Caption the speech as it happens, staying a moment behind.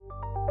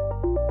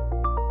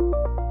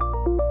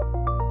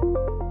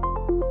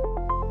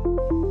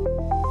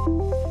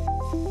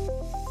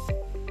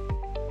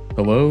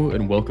Hello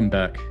and welcome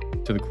back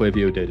to the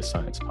Klaviyo Data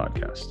Science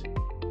Podcast.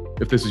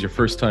 If this is your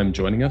first time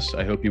joining us,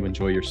 I hope you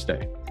enjoy your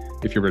stay.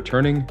 If you're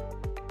returning,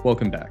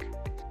 welcome back.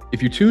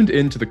 If you tuned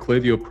in to the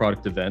Klaviyo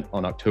product event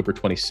on October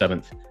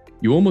 27th,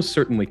 you almost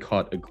certainly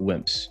caught a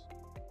glimpse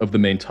of the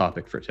main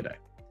topic for today.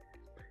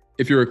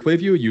 If you're a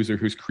Klaviyo user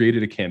who's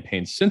created a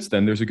campaign since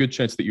then, there's a good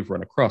chance that you've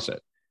run across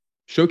it.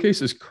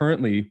 Showcase is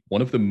currently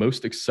one of the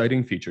most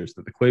exciting features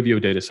that the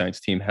Klaviyo Data Science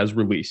team has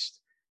released,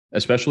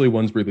 especially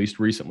ones released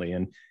recently,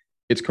 and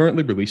it's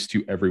currently released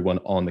to everyone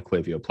on the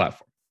Klaviyo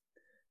platform.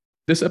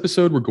 This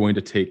episode, we're going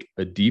to take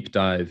a deep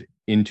dive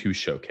into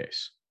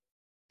Showcase.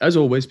 As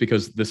always,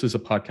 because this is a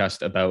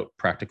podcast about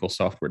practical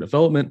software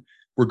development,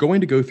 we're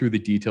going to go through the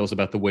details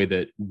about the way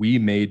that we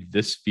made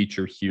this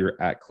feature here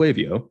at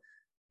Klaviyo,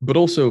 but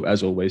also,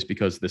 as always,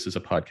 because this is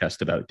a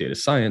podcast about data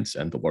science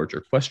and the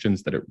larger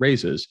questions that it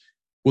raises,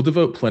 we'll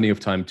devote plenty of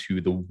time to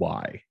the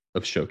why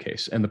of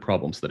Showcase and the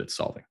problems that it's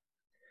solving.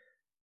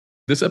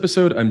 This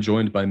episode, I'm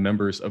joined by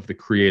members of the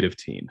creative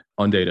team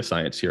on data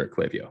science here at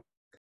Klaviyo.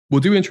 We'll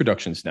do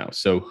introductions now.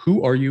 So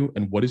who are you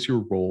and what is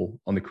your role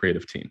on the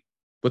creative team?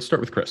 Let's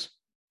start with Chris.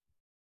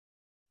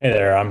 Hey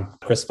there, I'm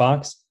Chris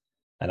Fox,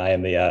 and I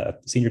am the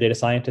senior data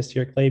scientist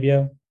here at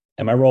Klaviyo.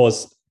 And my role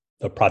is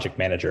the project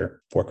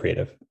manager for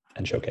creative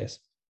and Showcase.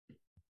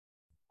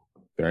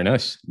 Very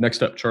nice.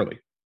 Next up, Charlie.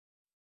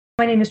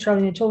 My name is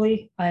Charlie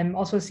Niccioli. I'm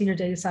also a senior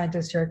data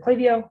scientist here at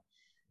Klaviyo.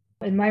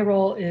 And my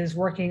role is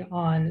working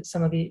on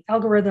some of the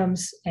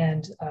algorithms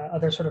and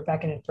other sort of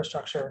backend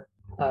infrastructure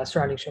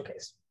surrounding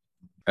Showcase.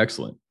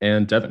 Excellent.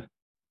 And Devin.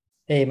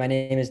 Hey, my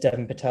name is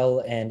Devin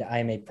Patel, and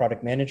I'm a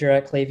product manager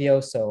at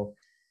Klaviyo. So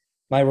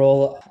my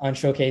role on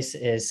Showcase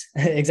is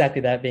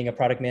exactly that, being a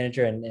product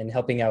manager and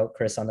helping out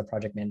Chris on the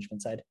project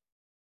management side.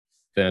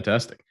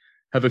 Fantastic.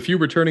 Have a few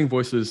returning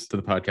voices to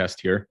the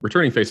podcast here,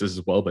 returning faces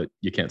as well, but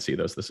you can't see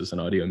those. This is an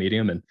audio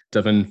medium. And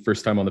Devin,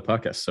 first time on the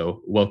podcast. So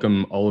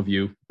welcome all of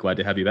you. Glad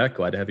to have you back.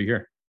 Glad to have you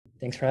here.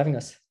 Thanks for having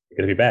us.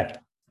 Good to be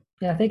back.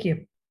 Yeah, thank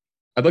you.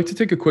 I'd like to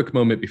take a quick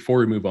moment before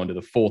we move on to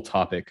the full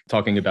topic,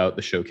 talking about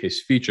the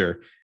Showcase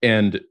feature,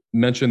 and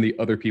mention the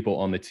other people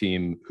on the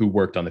team who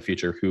worked on the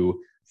feature who,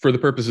 for the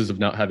purposes of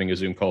not having a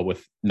Zoom call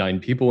with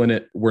 9 people in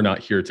it, we're not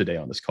here today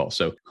on this call.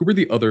 So who were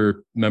the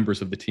other members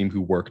of the team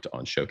who worked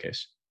on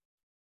Showcase?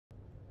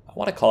 I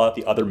want to call out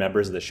the other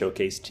members of the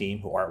Showcase team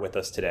who aren't with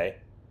us today.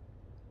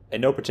 In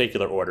no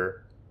particular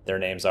order, their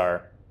names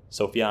are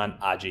Sofian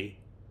Aji,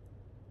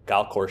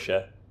 Gal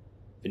Korsha,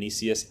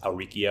 Vinicius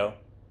Auricchio,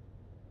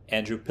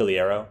 Andrew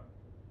Piliero,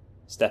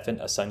 Stefan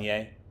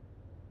Asunier,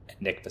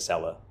 and Nick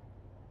Vasella.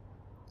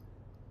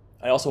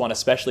 I also want to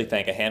especially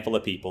thank a handful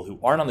of people who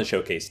aren't on the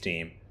Showcase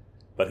team,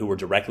 but who were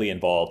directly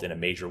involved in a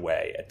major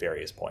way at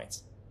various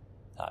points.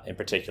 In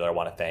particular, I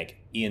want to thank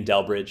Ian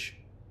Delbridge,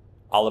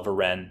 Oliver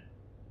Wren,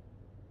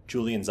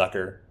 Julian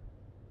Zucker,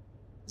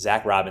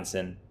 Zach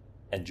Robinson,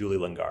 and Julie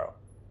Lungaro.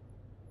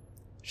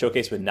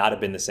 Showcase would not have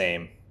been the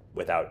same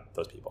without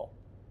those people.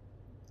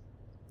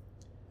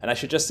 And I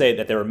should just say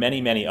that there were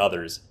many, many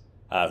others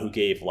who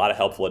gave a lot of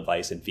helpful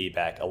advice and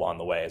feedback along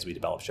the way as we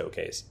developed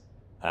Showcase.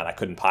 And I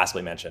couldn't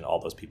possibly mention all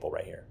those people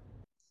right here.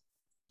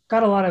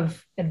 Got a lot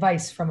of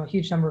advice from a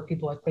huge number of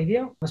people at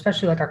Klaviyo,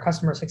 especially like our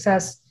customer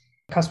success,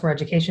 customer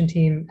education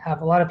team,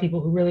 have a lot of people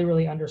who really,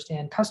 really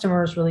understand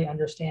customers, really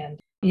understand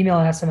email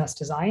and SMS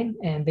design,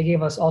 and they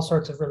gave us all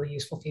sorts of really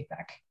useful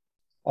feedback.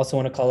 Also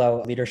want to call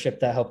out leadership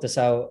that helped us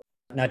out,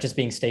 not just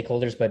being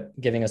stakeholders, but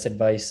giving us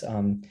advice.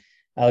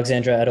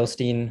 Alexandra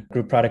Edelstein,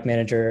 Group Product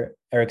Manager,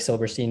 Eric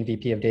Silberstein,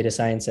 VP of Data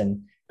Science,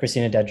 and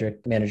Christina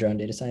Dedrick, Manager on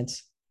Data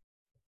Science.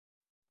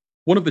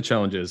 One of the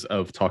challenges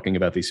of talking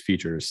about these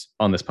features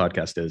on this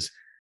podcast is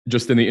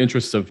just in the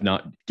interests of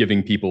not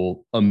giving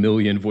people a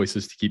million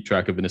voices to keep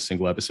track of in a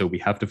single episode, we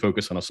have to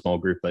focus on a small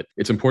group, but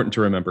it's important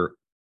to remember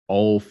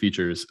all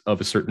features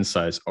of a certain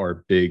size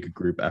are big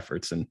group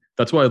efforts. And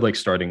that's why I like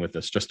starting with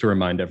this, just to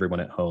remind everyone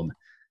at home,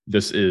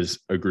 this is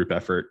a group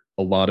effort.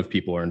 A lot of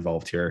people are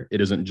involved here.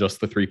 It isn't just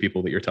the 3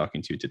 people that you're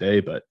talking to today,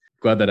 but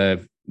glad that I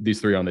have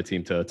these 3 on the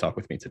team to talk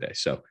with me today.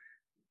 So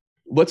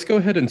let's go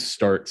ahead and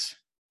start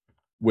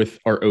with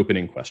our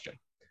opening question.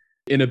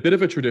 In a bit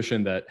of a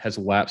tradition that has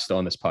lapsed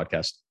on this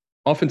podcast,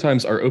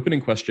 oftentimes our opening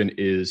question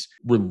is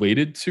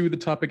related to the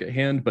topic at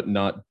hand, but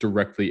not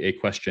directly a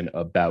question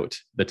about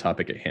the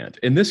topic at hand.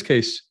 In this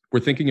case, we're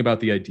thinking about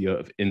the idea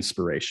of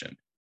inspiration,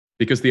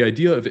 because the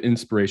idea of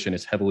inspiration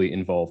is heavily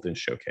involved in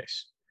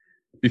Showcase.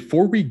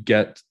 Before we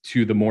get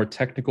to the more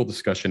technical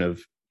discussion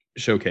of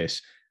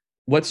Showcase,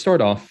 let's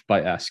start off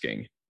by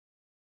asking,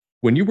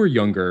 when you were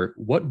younger,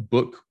 what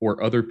book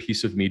or other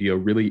piece of media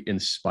really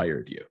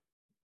inspired you?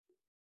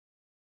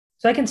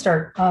 So I can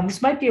start.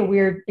 This might be a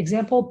weird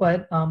example,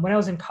 but when I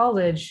was in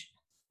college,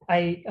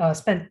 I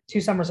spent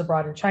 2 summers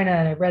abroad in China,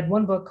 and I read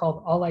one book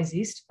called All Eyes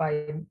East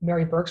by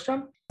Mary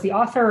Bergstrom. The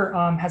author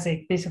has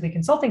a basically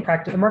consulting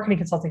practice, a marketing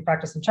consulting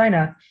practice in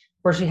China,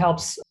 where she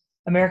helps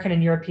American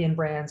and European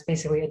brands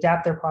basically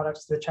adapt their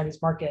products to the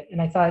Chinese market.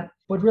 And I thought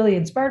what really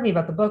inspired me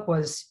about the book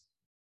was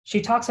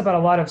she talks about a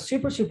lot of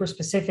super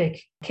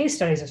specific case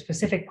studies of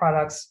specific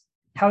products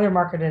how they're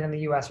marketed in the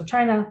US or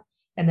China,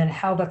 and then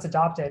how that's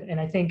adopted. And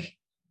I think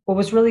what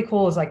was really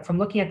cool is like from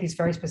looking at these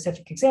very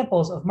specific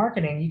examples of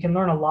marketing, you can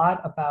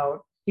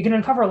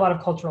uncover a lot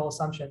of cultural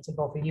assumptions in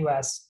both the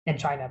US and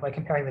China by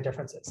comparing the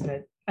differences.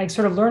 And I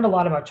sort of learned a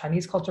lot about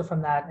Chinese culture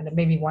from that. And it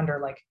made me wonder,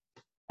 like,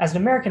 as an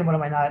American, what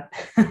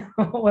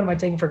am I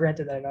taking for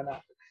granted that I don't know?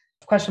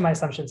 Question my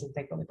assumptions and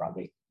think really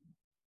broadly.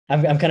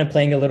 I'm kind of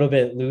playing a little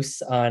bit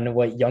loose on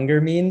what younger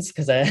means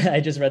because I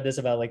just read this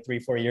about like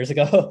 3-4 years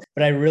ago.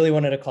 But I really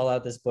wanted to call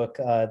out this book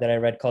that I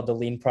read called The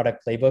Lean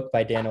Product Playbook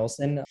by Dan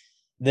Olson.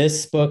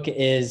 This book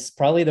is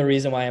probably the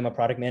reason why I'm a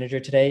product manager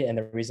today and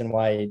the reason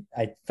why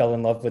I fell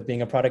in love with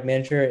being a product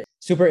manager.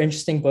 Super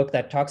interesting book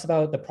that talks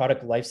about the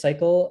product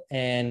lifecycle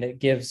and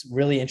gives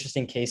really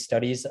interesting case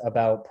studies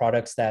about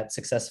products that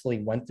successfully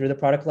went through the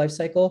product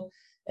lifecycle.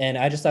 And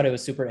I just thought it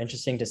was super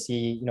interesting to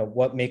see,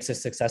 what makes a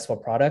successful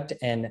product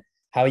and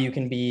how you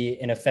can be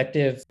an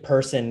effective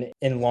person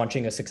in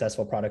launching a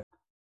successful product.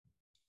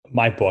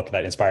 My book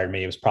that inspired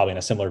me was probably in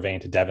a similar vein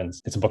to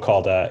Devin's. It's a book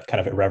called kind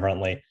of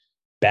irreverently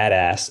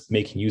Badass,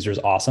 Making Users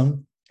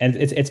Awesome. And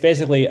it's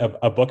basically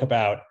a book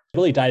about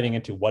really diving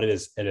into what it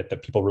is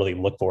that people really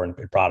look for in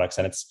products.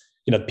 And it's,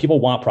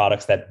 people want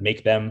products that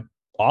make them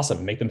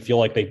awesome, make them feel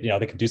like they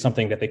can do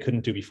something that they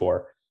couldn't do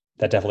before.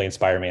 That definitely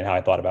inspired me in how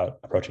I thought about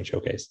approaching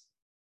Showcase.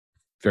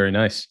 Very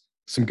nice.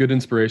 Some good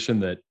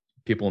inspiration that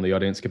people in the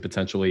audience could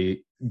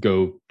potentially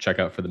go check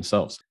out for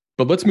themselves.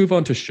 But let's move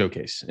on to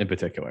Showcase in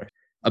particular.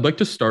 I'd like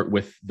to start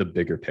with the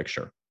bigger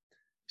picture.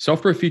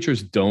 Software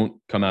features don't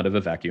come out of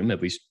a vacuum,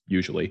 at least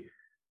usually.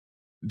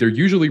 They're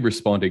usually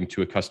responding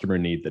to a customer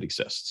need that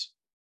exists.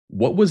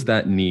 What was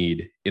that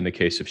need in the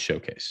case of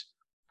Showcase?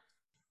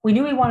 We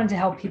knew we wanted to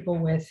help people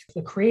with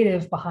the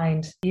creative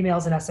behind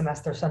emails and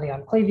SMS they're sending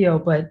on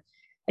Klaviyo, but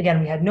again,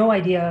 we had no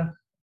idea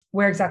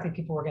where exactly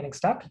people were getting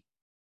stuck.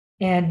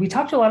 And we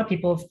talked to a lot of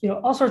people of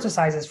all sorts of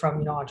sizes,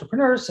 from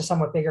entrepreneurs to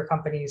somewhat bigger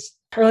companies,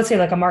 or let's say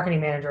like a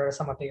marketing manager at a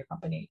somewhat bigger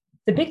company.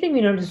 The big thing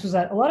we noticed was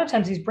that a lot of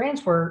times these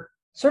brands were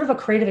sort of a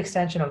creative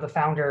extension of the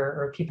founder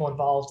or people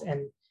involved.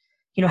 And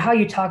how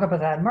you talk about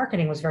that in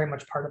marketing was very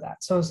much part of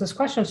that. So it's this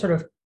question of sort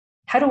of,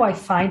 how do I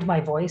find my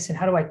voice and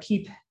how do I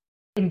keep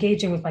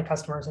engaging with my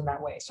customers in that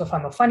way? So if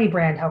I'm a funny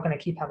brand, how can I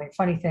keep having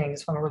funny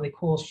things? If I'm a really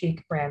cool,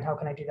 chic brand, how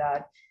can I do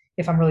that?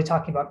 If I'm really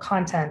talking about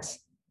content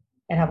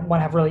and want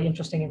to have really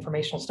interesting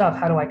informational stuff,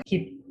 how do I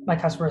keep my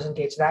customers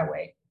engaged that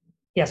way?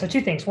 Yeah, so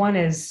two things. One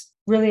is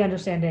really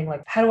understanding,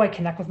 like, how do I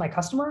connect with my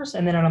customers?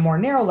 And then on a more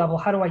narrow level,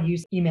 how do I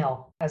use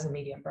email as a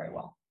medium very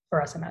well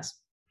for SMS?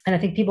 And I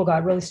think people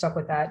got really stuck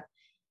with that.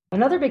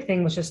 Another big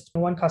thing was just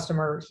one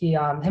customer, him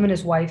and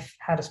his wife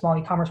had a small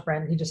e-commerce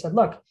brand. He just said,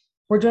 look,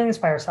 we're doing this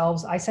by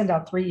ourselves. I send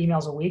out 3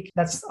 emails a week.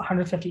 That's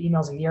 150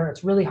 emails a year.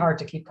 It's really hard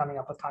to keep coming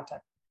up with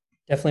content.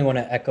 Definitely want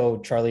to echo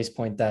Charlie's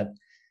point that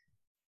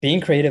being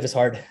creative is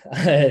hard.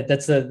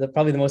 That's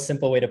probably the most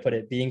simple way to put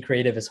it. Being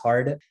creative is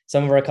hard.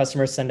 Some of our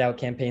customers send out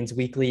campaigns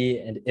weekly,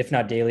 and if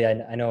not daily.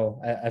 I know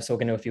I've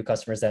spoken to a few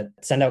customers that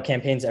send out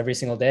campaigns every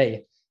single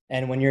day.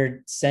 And when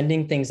you're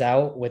sending things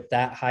out with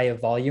that high of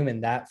volume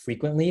and that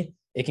frequently,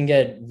 it can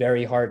get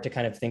very hard to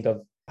kind of think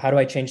of, how do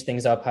I change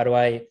things up? How do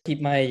I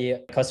keep my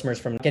customers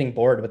from getting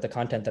bored with the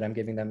content that I'm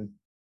giving them?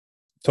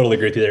 Totally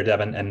agree with you there,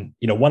 Devin. And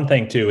one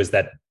thing too is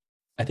that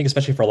I think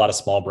especially for a lot of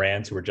small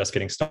brands who are just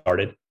getting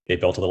started, they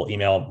built a little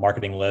email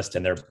marketing list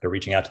and they're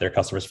reaching out to their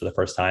customers for the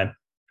first time.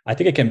 I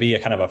think it can be a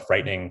kind of a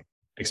frightening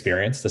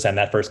experience to send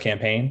that first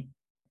campaign.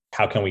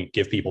 How can we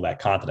give people that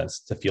confidence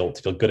to feel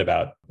good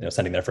about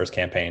sending their first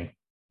campaign,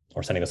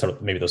 or sending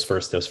those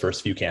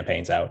first few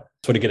campaigns out,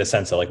 so to get a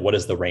sense of like what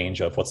is the range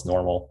of what's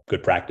normal,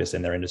 good practice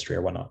in their industry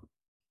or whatnot.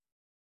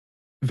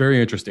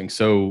 Very interesting.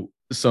 So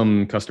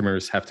some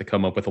customers have to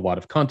come up with a lot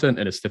of content,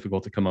 and it's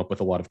difficult to come up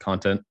with a lot of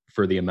content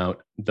for the amount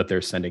that they're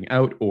sending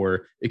out,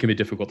 or it can be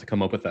difficult to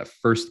come up with that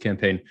first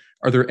campaign.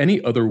 Are there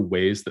any other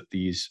ways that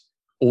these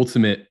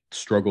ultimate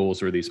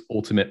struggles or these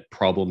ultimate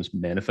problems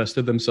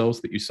manifested themselves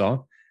that you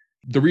saw?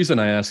 The reason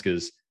I ask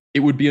is, it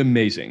would be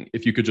amazing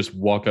if you could just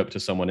walk up to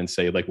someone and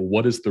say, like,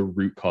 what is the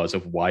root cause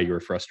of why you're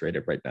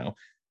frustrated right now?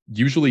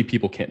 Usually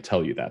people can't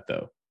tell you that,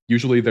 though.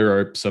 Usually there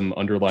are some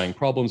underlying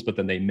problems, but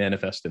then they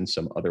manifest in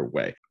some other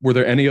way. Were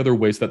there any other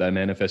ways that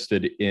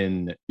manifested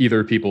in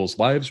either people's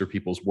lives or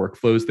people's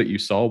workflows that you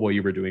saw while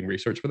you were doing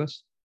research for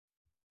this?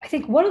 I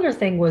think one other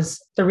thing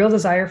was the real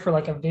desire for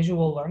like a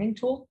visual learning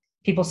tool.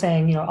 People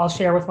saying, I'll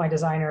share with my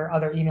designer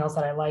other emails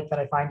that I like, that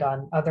I find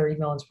on other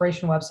email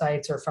inspiration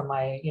websites or from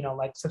my,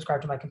 like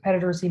subscribe to my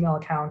competitor's email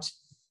account.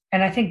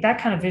 And I think that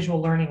kind of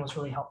visual learning was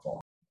really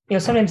helpful.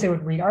 Sometimes they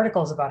would read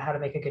articles about how to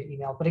make a good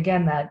email, but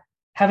again, that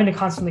having to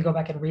constantly go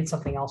back and read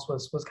something else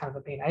was kind of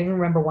a pain. I even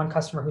remember one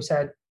customer who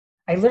said,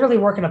 I literally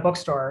work in a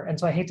bookstore. And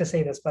so I hate to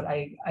say this, but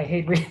I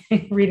hate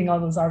reading all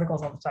those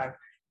articles all the time.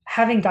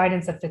 Having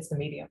guidance that fits the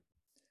medium.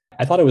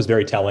 I thought it was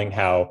very telling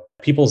how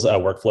people's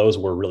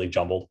workflows were really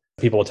jumbled.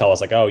 People will tell us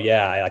like, oh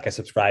yeah, I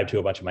subscribe to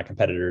a bunch of my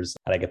competitors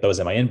and I get those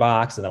in my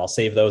inbox, and then I'll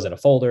save those in a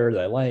folder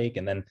that I like.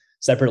 And then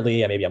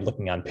separately, maybe I'm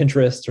looking on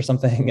Pinterest or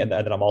something. And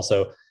then I'm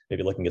also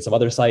maybe looking at some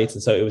other sites.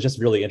 And so it was just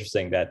really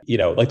interesting that,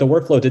 like the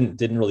workflow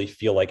didn't really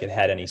feel like it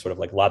had any sort of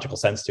like logical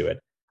sense to it.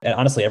 And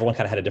honestly, everyone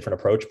kind of had a different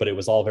approach, but it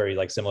was all very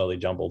like similarly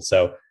jumbled.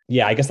 So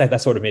yeah, I guess that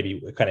sort of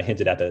maybe kind of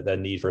hinted at the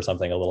need for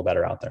something a little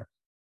better out there.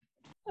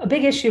 A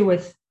big issue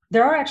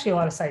there are actually a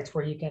lot of sites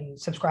where you can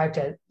subscribe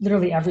to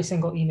literally every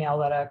single email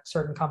that a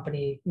certain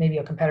company, maybe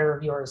a competitor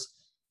of yours,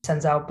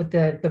 sends out. But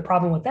the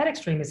problem with that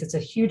extreme is it's a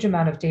huge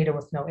amount of data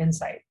with no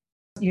insight.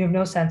 You have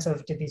no sense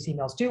of, did these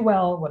emails do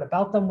well? What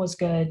about them was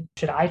good?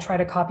 Should I try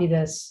to copy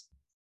this?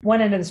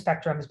 One end of the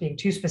spectrum is being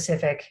too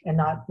specific and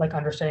not like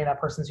understanding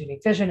that person's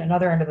unique vision.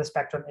 Another end of the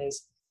spectrum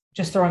is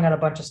just throwing out a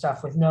bunch of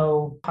stuff with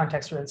no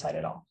context or insight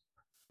at all.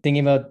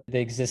 Thinking about the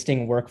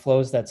existing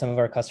workflows that some of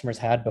our customers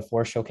had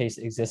before Showcase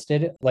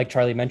existed, like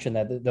Charlie mentioned,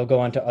 that they'll go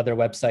onto other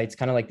websites,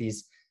 kind of like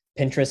these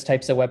Pinterest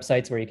types of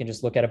websites where you can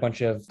just look at a bunch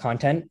of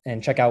content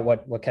and check out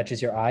what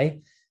catches your eye.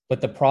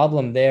 But the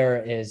problem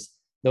there is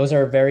those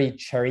are very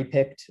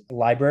cherry-picked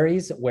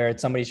libraries where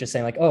somebody's just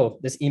saying like, oh,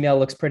 this email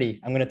looks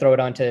pretty, I'm going to throw it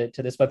onto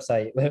this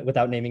website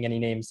without naming any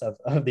names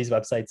of these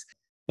websites.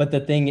 But the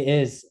thing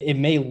is, it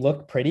may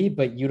look pretty,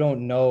 but you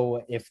don't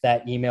know if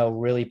that email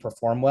really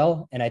performed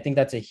well. And I think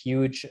that's a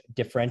huge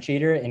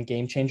differentiator and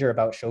game changer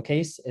about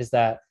Showcase is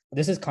that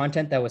this is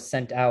content that was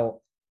sent out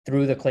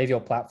through the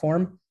Klaviyo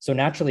platform. So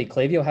naturally,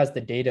 Klaviyo has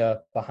the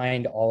data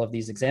behind all of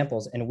these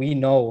examples. And we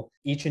know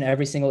each and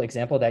every single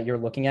example that you're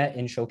looking at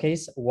in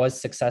Showcase was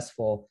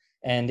successful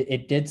and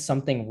it did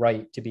something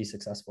right to be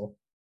successful.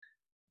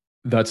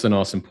 That's an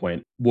awesome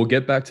point. We'll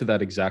get back to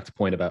that exact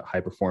point about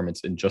high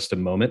performance in just a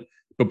moment.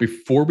 But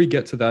before we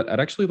get to that, I'd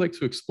actually like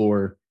to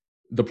explore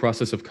the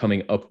process of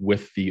coming up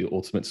with the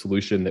ultimate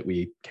solution that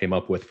we came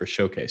up with for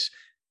Showcase.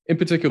 In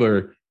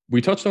particular,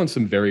 we touched on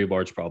some very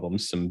large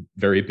problems, some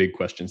very big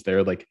questions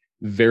there, like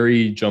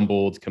very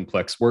jumbled,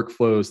 complex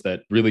workflows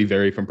that really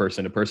vary from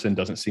person to person.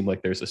 Doesn't seem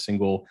like there's a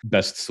single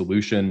best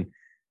solution.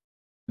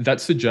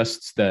 That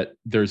suggests that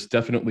there's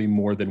definitely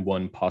more than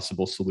one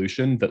possible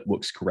solution that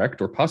looks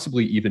correct, or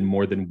possibly even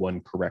more than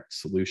one correct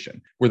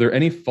solution. Were there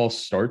any false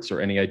starts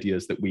or any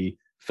ideas that we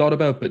thought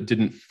about but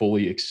didn't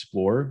fully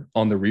explore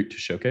on the route to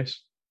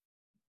Showcase?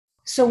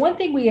 So one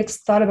thing we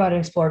thought about and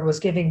explored was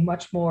giving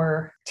much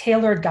more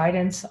tailored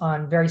guidance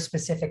on very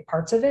specific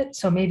parts of it.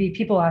 So maybe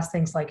people ask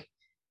things like,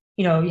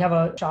 you have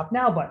a Shop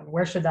Now button.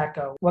 Where should that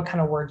go? What kind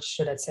of words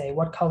should it say?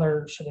 What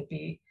color should it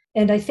be?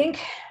 And I think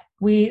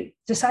we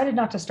decided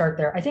not to start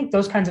there. I think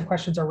those kinds of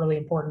questions are really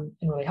important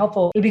and really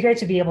helpful. It'd be great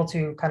to be able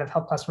to kind of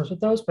help customers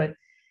with those, but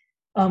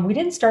we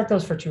didn't start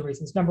those for two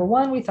reasons. Number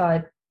one, we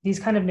thought these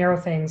kind of narrow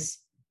things,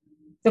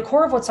 the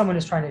core of what someone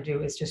is trying to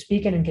do is to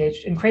speak and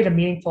engage and create a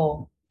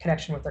meaningful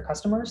connection with their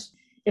customers.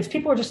 If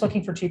people are just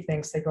looking for cheap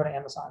things, they go to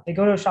Amazon. They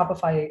go to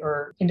Shopify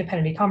or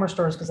independent e-commerce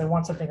stores because they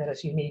want something that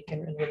is unique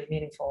and really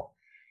meaningful.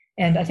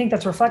 And I think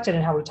that's reflected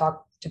in how we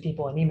talk to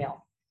people in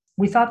email.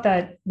 We thought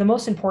that the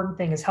most important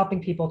thing is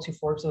helping people to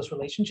forge those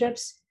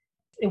relationships.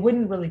 It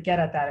wouldn't really get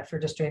at that if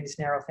you're just doing these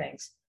narrow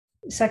things.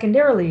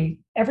 Secondarily,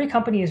 every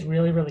company is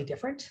really, really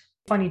different.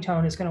 Funny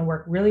tone is going to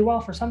work really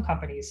well for some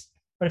companies.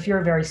 But if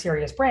you're a very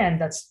serious brand,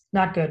 that's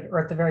not good, or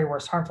at the very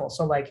worst, harmful.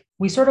 So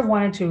we sort of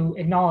wanted to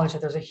acknowledge that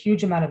there's a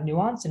huge amount of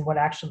nuance in what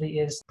actually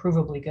is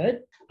provably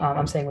good.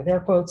 I'm saying with air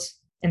quotes.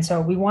 And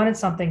so we wanted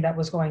something that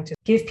was going to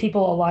give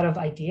people a lot of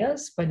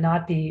ideas, but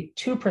not be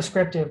too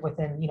prescriptive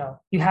within,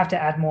 you have to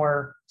add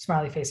more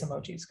smiley face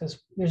emojis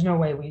because there's no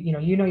way you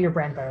know your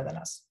brand better than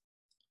us.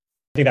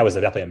 I think that was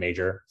definitely a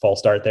major false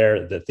start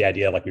there. The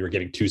idea like we were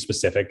giving too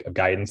specific of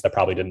guidance that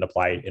probably didn't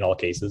apply in all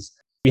cases.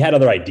 We had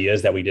other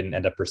ideas that we didn't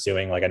end up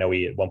pursuing. Like I know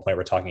we at one point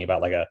were talking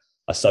about like a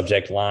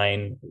subject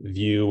line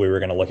view. We were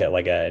going to look at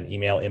like an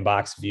email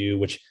inbox view,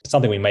 which is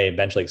something we may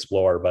eventually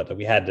explore, but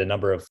we had a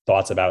number of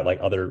thoughts about like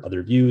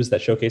other views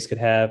that Showcase could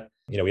have.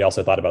 We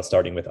also thought about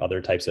starting with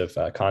other types of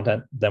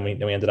content than we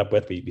ended up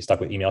with. We stuck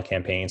with email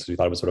campaigns because we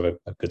thought it was sort of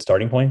a good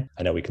starting point.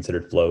 I know we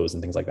considered flows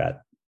and things like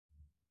that.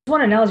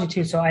 One analogy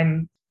too. So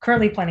I'm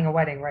currently planning a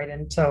wedding, right?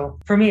 And so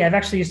for me, I've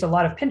actually used a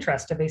lot of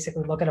Pinterest to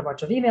basically look at a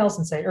bunch of emails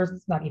and say, or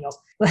not emails,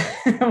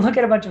 look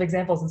at a bunch of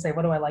examples and say,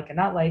 what do I like and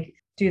not like?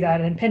 Do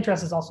that. And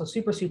Pinterest is also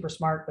super, super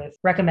smart with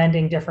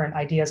recommending different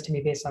ideas to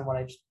me based on what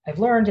I've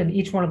learned. And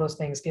each one of those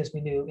things gives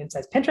me new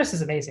insights. Pinterest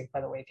is amazing,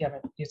 by the way, if you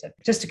haven't used it.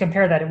 Just to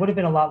compare that, it would have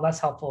been a lot less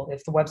helpful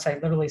if the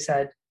website literally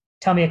said,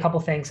 tell me a couple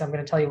things, I'm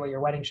going to tell you what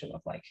your wedding should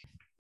look like.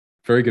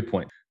 Very good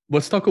point.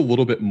 Let's talk a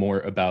little bit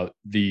more about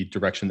the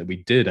direction that we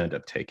did end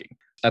up taking.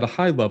 At a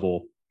high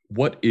level,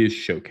 what is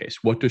Showcase?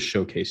 What does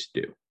Showcase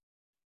do?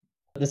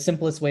 The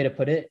simplest way to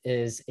put it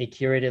is a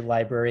curated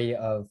library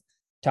of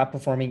top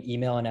performing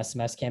email and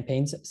SMS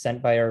campaigns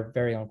sent by our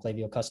very own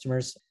Klaviyo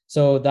customers.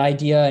 So the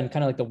idea and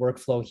kind of like the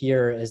workflow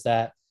here is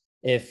that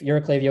if you're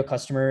a Klaviyo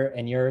customer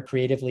and you're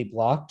creatively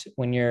blocked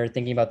when you're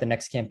thinking about the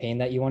next campaign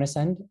that you want to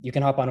send, you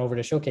can hop on over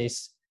to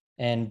Showcase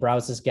and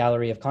browse this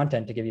gallery of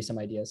content to give you some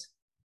ideas.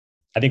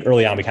 I think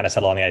early on, we kind of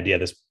settled on the idea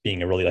of this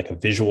being a really like a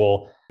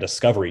visual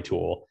discovery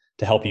tool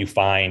to help you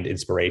find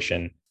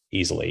inspiration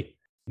easily.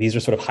 These are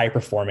sort of high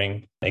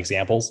performing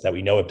examples that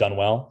we know have done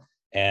well.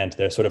 and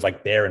they're sort of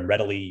like there and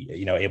readily,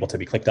 able to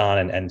be clicked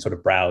on and sort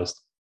of browsed,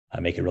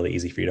 make it really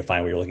easy for you to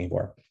find what you're looking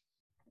for.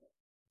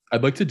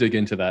 I'd like to dig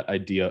into that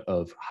idea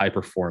of high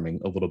performing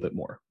a little bit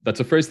more. That's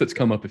a phrase that's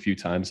come up a few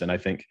times, and I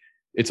think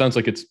it sounds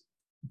like it's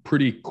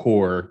pretty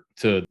core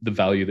to the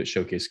value that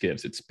Showcase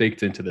gives. It's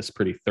baked into this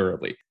pretty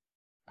thoroughly.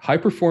 High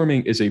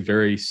performing is a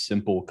very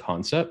simple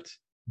concept,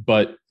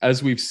 but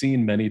as we've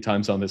seen many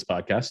times on this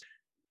podcast,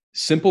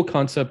 simple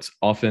concepts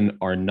often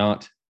are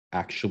not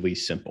actually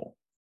simple.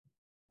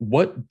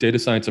 What data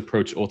science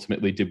approach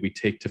ultimately did we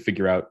take to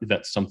figure out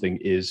that something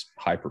is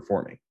high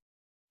performing?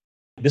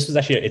 This was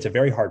actually, it's a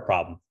very hard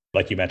problem,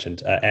 like you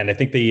mentioned. And I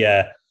think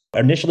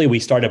initially we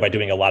started by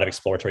doing a lot of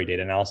exploratory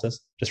data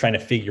analysis, just trying to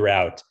figure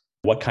out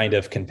what kind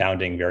of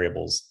confounding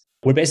variables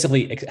would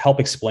basically help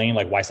explain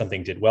like why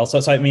something did well. So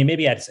I mean,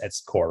 maybe at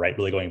its core, right?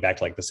 Really going back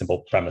to like the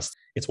simple premise.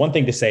 It's one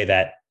thing to say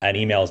that an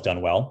email is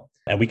done well,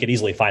 and we could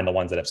easily find the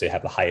ones that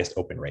have the highest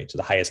open rates or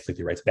the highest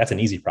click-through rates. That's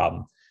an easy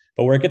problem.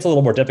 But where it gets a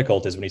little more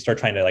difficult is when you start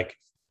trying to like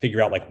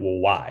figure out like, well,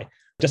 why?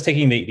 Just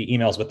taking the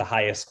emails with the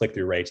highest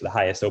click-through rates, the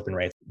highest open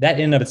rates, that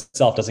in and of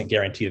itself doesn't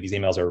guarantee that these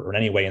emails are in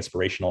any way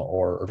inspirational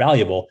or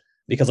valuable,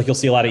 because like you'll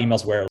see a lot of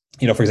emails where,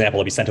 for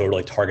example, it'll be sent to a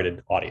really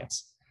targeted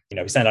audience. If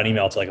you send out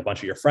email to like a bunch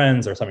of your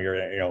friends or some of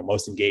your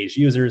most engaged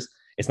users,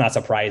 it's not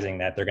surprising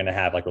that they're going to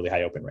have like really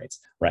high open rates,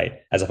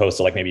 right? As opposed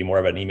to like maybe more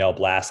of an email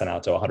blast sent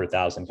out to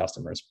 100,000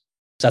 customers.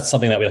 So that's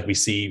something that we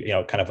see,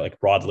 kind of like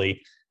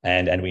broadly,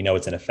 and we know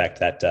it's an effect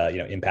that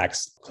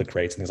impacts click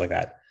rates and things like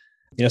that.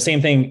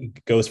 Same thing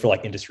goes for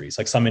like industries.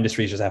 Like some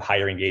industries just have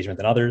higher engagement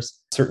than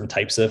others. Certain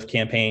types of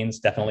campaigns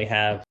definitely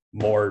have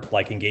more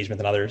like engagement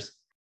than others.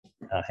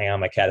 Hang on,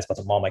 my cat is about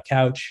to maul my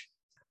couch.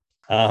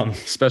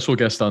 Special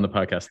guest on the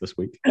podcast this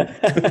week.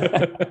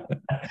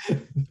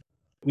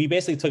 We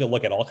basically took a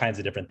look at all kinds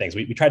of different things.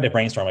 We tried to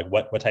brainstorm like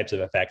what types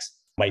of effects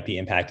might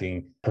be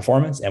impacting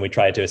performance. And we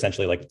tried to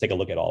essentially like take a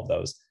look at all of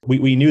those.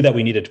 We knew that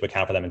we needed to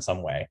account for them in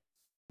some way.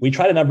 We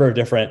tried a number of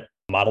different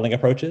modeling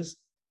approaches,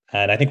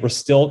 and I think we're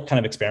still kind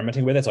of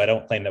experimenting with it. So I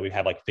don't claim that we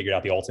have like figured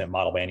out the ultimate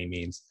model by any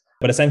means.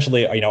 But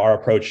essentially, our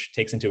approach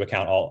takes into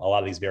account a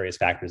lot of these various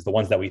factors, the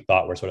ones that we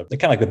thought were sort of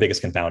kind of like the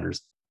biggest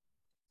confounders.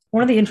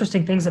 One of the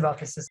interesting things about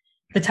this is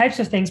the types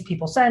of things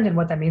people send and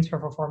what that means for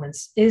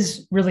performance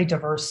is really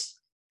diverse.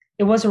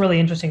 It was a really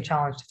interesting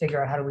challenge to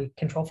figure out how do we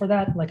control for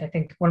that. Like, I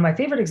think one of my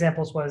favorite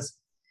examples was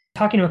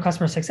talking to a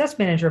customer success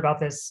manager about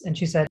this. And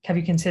she said, have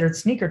you considered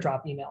sneaker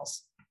drop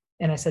emails?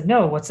 And I said,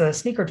 no, what's a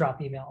sneaker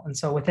drop email? And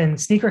so within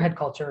sneakerhead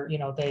culture,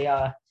 they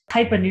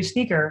hype a new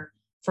sneaker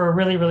for a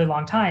really, really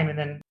long time. And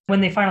then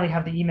when they finally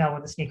have the email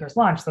when the sneakers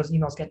launch, those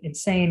emails get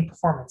insane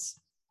performance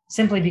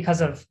simply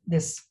because of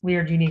this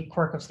weird, unique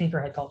quirk of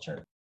sneakerhead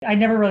culture. I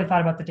never really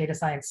thought about the data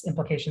science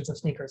implications of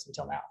sneakers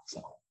until now.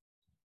 So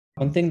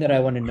one thing that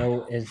I want to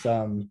know is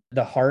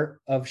the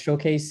heart of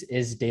Showcase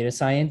is data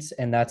science,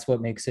 and that's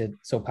what makes it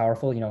so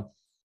powerful.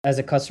 As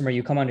a customer,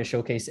 you come onto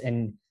Showcase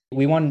and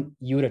we want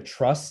you to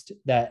trust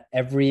that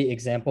every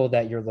example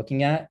that you're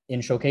looking at in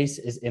Showcase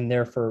is in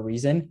there for a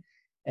reason.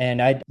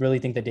 And I really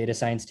think the data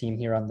science team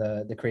here on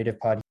the Creative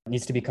Pod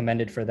needs to be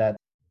commended for that.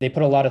 They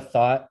put a lot of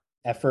thought,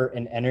 effort,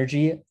 and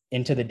energy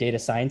into the data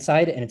science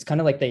side. And it's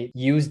kind of like they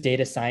use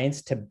data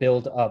science to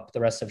build up the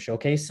rest of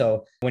Showcase.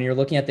 So when you're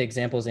looking at the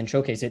examples in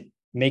Showcase, it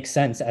makes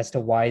sense as to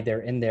why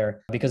they're in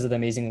there because of the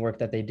amazing work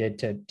that they did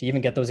to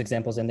even get those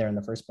examples in there in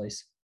the first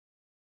place.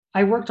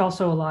 I worked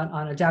also a lot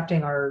on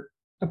adapting our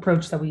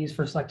approach that we use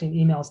for selecting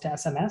emails to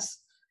SMS.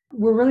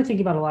 We're really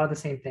thinking about a lot of the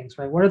same things,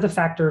 right? What are the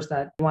factors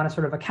that we want to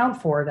sort of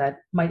account for that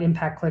might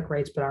impact click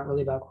rates, but aren't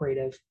really about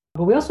creative?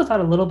 But we also thought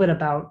a little bit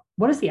about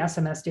what does the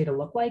SMS data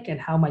look like and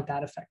how might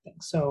that affect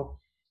things? So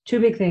two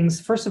big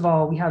things. First of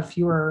all, we have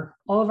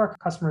all of our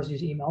customers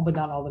use email, but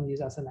not all of them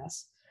use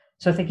SMS.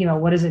 So thinking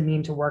about what does it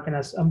mean to work in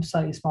a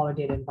slightly smaller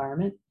data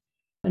environment.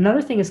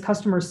 Another thing is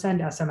customers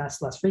send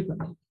SMS less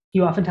frequently.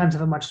 You oftentimes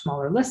have a much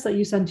smaller list that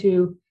you send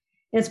to.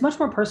 And it's much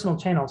more personal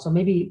channel. So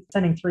maybe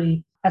sending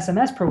 3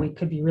 SMS per week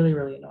could be really,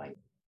 really annoying.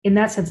 In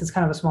that sense, it's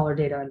kind of a smaller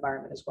data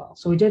environment as well.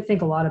 So we did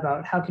think a lot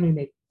about how can we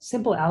make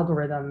simple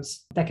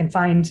algorithms that can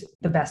find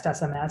the best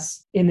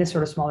SMS in this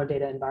sort of smaller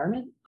data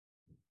environment.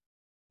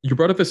 You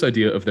brought up this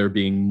idea of there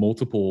being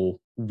multiple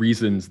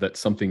reasons that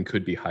something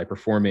could be high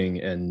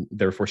performing and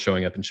therefore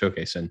showing up in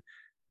Showcase, and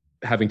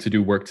having to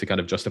do work to kind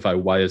of justify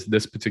why is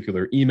this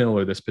particular email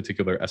or this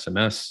particular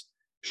SMS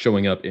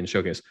showing up in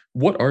Showcase.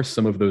 What are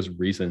some of those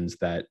reasons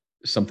that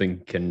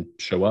something can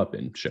show up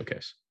in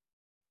Showcase?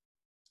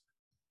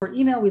 For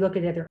email, we look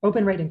at either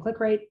open rate and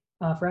click rate.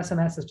 For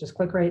SMS, it's just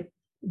click rate.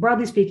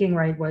 Broadly speaking,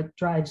 right, what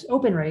drives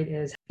open rate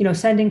is,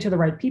 sending to the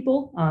right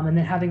people and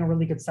then having a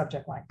really good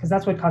subject line, because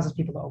that's what causes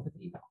people to open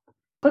the email.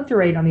 Click-through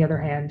rate, on the other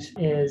hand,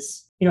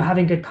 is,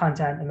 having good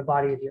content in the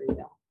body of your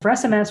email. For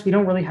SMS, we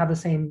don't really have the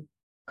same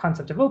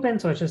concept of open.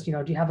 So it's just, do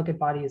you have a good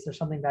body? Is there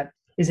something that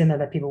is in there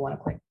that people want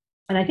to click?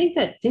 And I think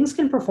that things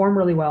can perform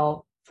really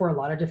well for a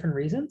lot of different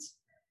reasons,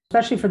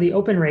 especially for the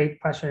open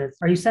rate question.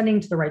 Are you sending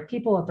to the right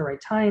people at the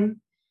right time?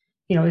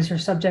 Is your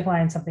subject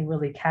line something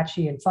really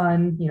catchy and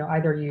fun?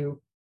 Either you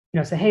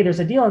say, hey, there's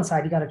a deal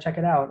inside, you got to check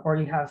it out. Or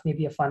you have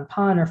maybe a fun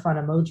pun or fun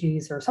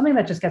emojis or something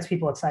that just gets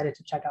people excited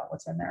to check out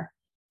what's in there.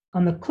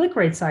 On the click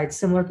rate side,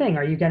 similar thing.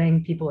 Are you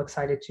getting people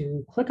excited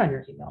to click on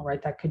your email,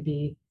 right? That could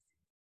be,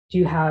 do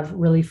you have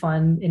really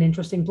fun and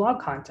interesting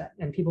blog content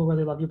and people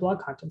really love your blog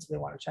content, so they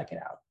want to check it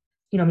out?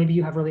 Maybe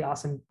you have really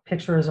awesome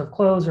pictures of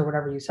clothes or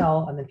whatever you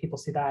sell, and then people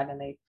see that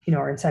and they,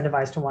 are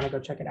incentivized to want to go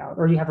check it out.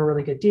 Or you have a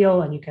really good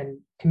deal and you can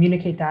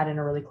communicate that in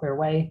a really clear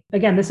way.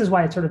 Again, this is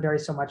why it sort of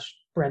varies so much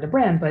brand to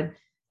brand, but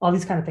all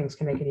these kind of things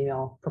can make an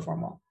email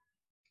perform well.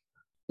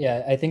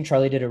 Yeah, I think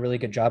Charlie did a really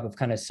good job of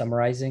kind of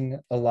summarizing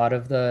a lot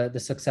of the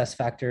success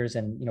factors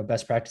and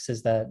best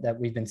practices that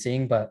we've been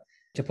seeing. But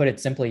to put it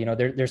simply,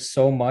 there's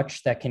so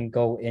much that can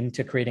go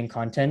into creating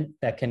content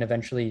that can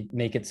eventually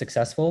make it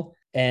successful.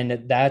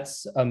 And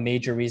that's a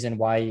major reason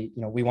why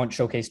we want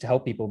Showcase to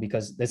help people,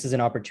 because this is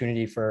an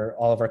opportunity for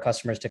all of our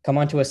customers to come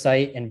onto a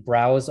site and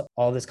browse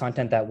all this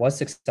content that was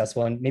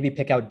successful and maybe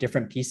pick out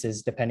different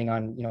pieces depending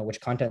on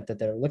which content that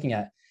they're looking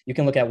at. You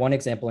can look at one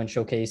example in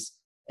Showcase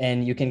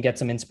and you can get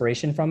some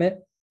inspiration from it,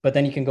 but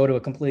then you can go to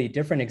a completely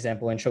different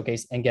example in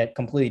Showcase and get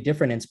completely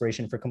different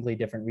inspiration for completely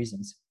different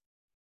reasons.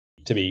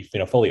 To be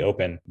fully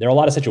open, there are a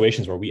lot of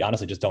situations where we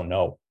honestly just don't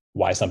know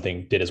why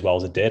something did as well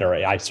as it did. Or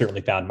I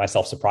certainly found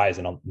myself surprised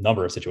in a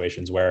number of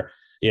situations where,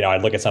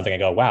 I'd look at something and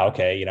go, wow,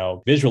 okay,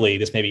 visually,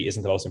 this maybe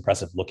isn't the most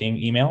impressive looking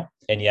email.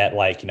 And yet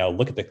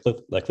look at the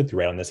click-through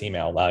rate on this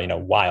email,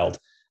 wild.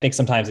 I think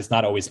sometimes it's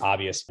not always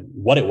obvious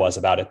what it was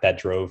about it that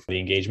drove the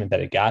engagement that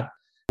it got.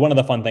 One of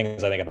the fun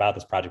things I think about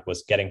this project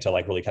was getting to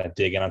really kind of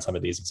dig in on some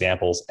of these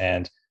examples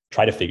and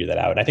try to figure that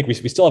out. And I think we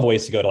still have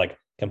ways to go to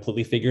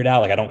completely figure it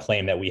out. I don't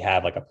claim that we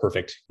have a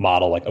perfect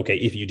model. Okay,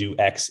 if you do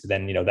X,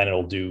 then then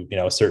it'll do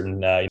a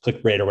certain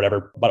click rate or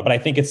whatever. But I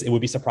think it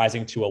would be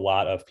surprising to a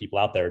lot of people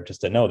out there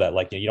just to know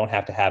that you don't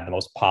have to have the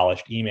most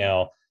polished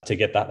email to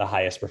get the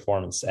highest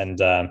performance. And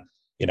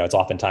it's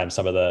oftentimes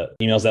some of the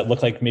emails that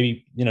look like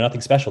maybe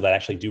nothing special that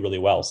actually do really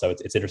well. So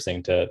it's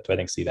interesting to I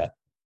think see that.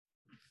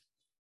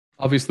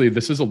 Obviously,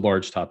 this is a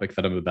large topic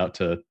that I'm about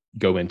to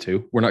go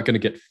into. We're not going to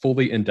get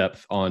fully in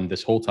depth on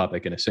this whole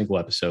topic in a single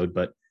episode,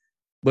 but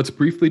let's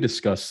briefly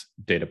discuss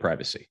data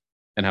privacy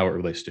and how it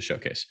relates to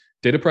Showcase.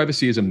 Data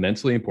privacy is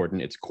immensely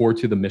important. It's core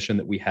to the mission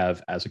that we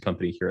have as a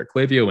company here at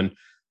Klaviyo. And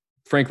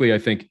frankly, I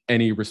think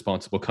any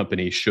responsible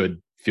company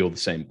should feel the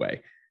same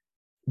way.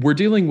 We're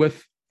dealing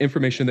with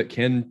information that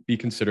can be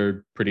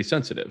considered pretty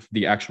sensitive.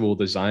 The actual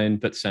design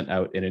that's sent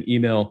out in an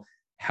email,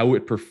 how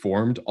it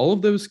performed, all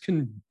of those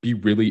can be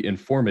really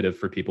informative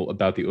for people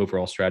about the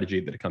overall strategy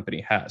that a company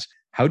has.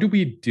 How do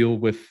we deal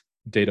with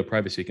data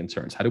privacy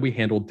concerns? How do we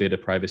handle data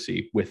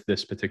privacy with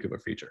this particular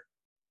feature?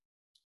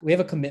 We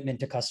have a commitment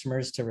to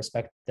customers to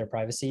respect their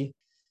privacy.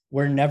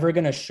 We're never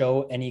going to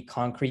show any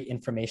concrete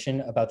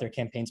information about their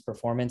campaign's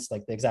performance,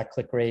 like the exact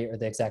click rate or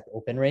the exact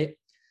open rate.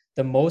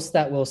 The most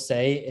that we'll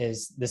say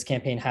is this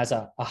campaign has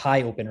a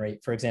high open rate,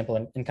 for example,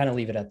 and kind of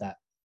leave it at that.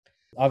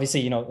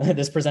 Obviously,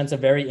 this presents a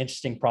very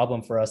interesting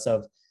problem for us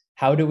of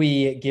how do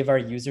we give our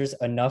users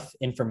enough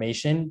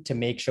information to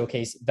make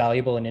Showcase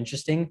valuable and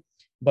interesting,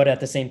 but at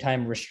the same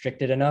time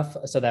restricted enough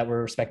so that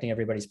we're respecting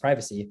everybody's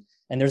privacy.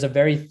 And there's a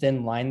very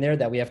thin line there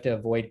that we have to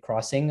avoid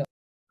crossing.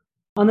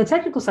 On the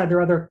technical side, there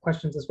are other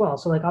questions as well.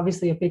 So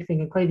obviously a big thing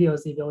in Klaviyo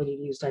is the ability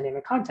to use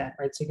dynamic content,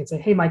 right? So you can say,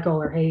 hey,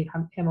 Michael, or hey,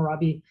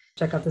 Hammurabi,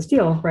 check out this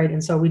deal, right?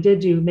 And so we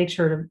did make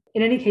sure to,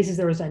 in any cases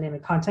there was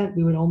dynamic content,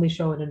 we would only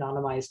show an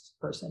anonymized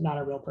person, not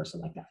a real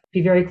person like that.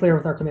 Be very clear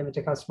with our commitment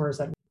to customers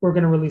that we're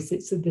going to release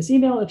this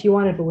email if you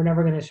want it, but we're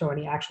never going to show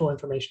any actual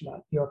information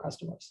about your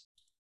customers.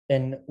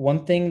 And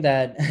one thing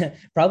that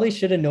probably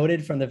should have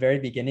noted from the very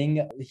beginning,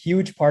 a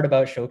huge part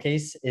about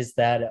Showcase is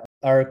that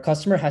our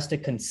customer has to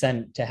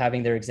consent to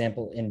having their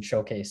example in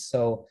Showcase.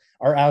 So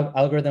our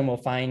algorithm will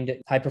find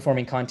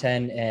high-performing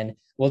content and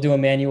we'll do a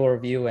manual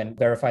review and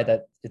verify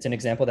that it's an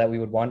example that we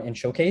would want in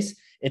Showcase.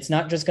 It's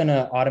not just going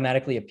to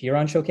automatically appear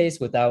on Showcase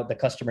without the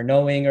customer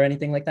knowing or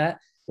anything like that.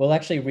 We'll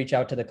actually reach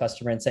out to the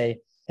customer and say,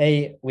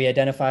 hey, we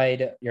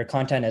identified your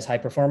content as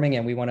high-performing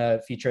and we want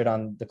to feature it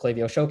on the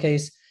Klaviyo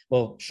Showcase.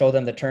 We'll show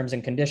them the terms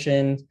and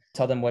conditions,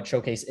 tell them what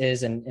Showcase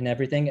is and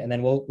everything. And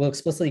then we'll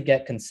explicitly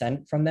get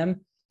consent from them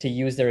to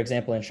use their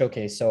example in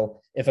Showcase. So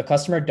if a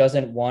customer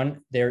doesn't want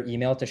their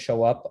email to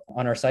show up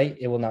on our site,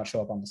 it will not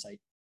show up on the site.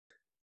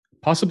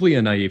 Possibly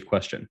a naive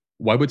question.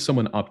 Why would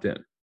someone opt in?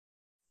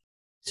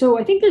 So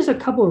I think there's a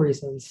couple of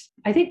reasons.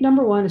 I think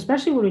number one,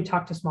 especially when we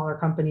talk to smaller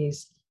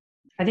companies,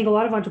 I think a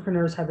lot of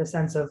entrepreneurs have the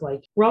sense of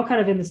we're all kind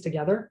of in this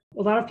together.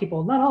 A lot of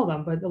people, not all of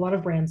them, but a lot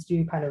of brands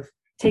do kind of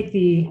take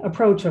the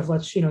approach of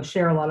let's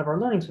share a lot of our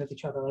learnings with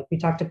each other. Like we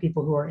talk to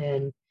people who are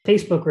in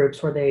Facebook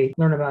groups where they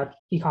learn about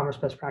e-commerce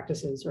best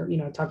practices, or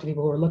talk to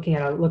people who are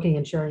looking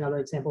and sharing other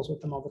examples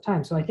with them all the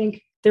time. So I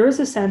think there is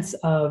a sense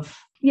of,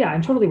 yeah,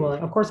 I'm totally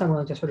willing. Of course, I'm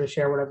willing to sort of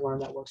share what I've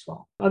learned that works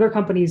well. Other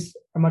companies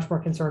are much more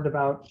concerned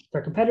about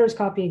their competitors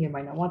copying and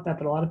might not want that,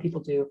 but a lot of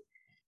people do.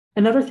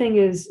 Another thing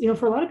is,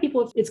 for a lot of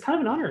people, it's kind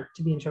of an honor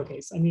to be in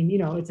Showcase. I mean,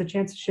 it's a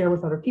chance to share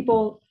with other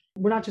people.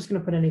 We're not just going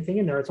to put anything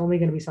in there. It's only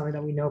going to be something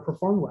that we know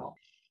performed well.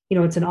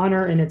 it's an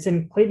honor, and it's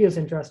in Klaviyo's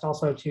interest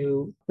also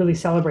to really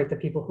celebrate the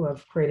people who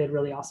have created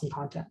really awesome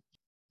content.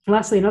 And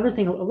lastly, another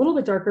thing a little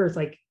bit darker is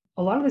like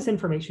a lot of this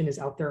information is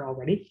out there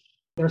already.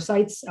 There are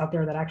sites out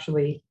there that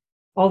actually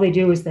all they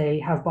do is they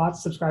have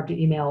bots subscribe to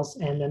emails,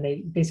 and then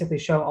they basically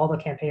show all the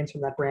campaigns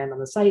from that brand on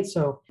the site.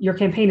 So your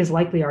campaign is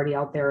likely already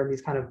out there in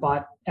these kind of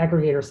bot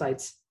aggregator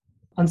sites.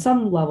 On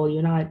some level,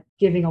 you're not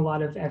giving a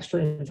lot of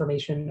extra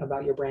information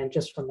about your brand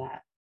just from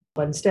that.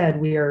 But instead,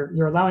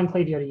 you're allowing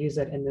Klaviyo to use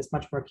it in this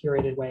much more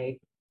curated way.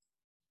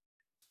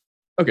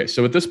 Okay,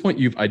 so at this point,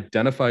 you've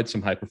identified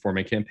some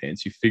high-performing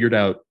campaigns. You figured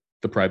out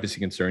the privacy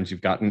concerns.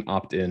 You've gotten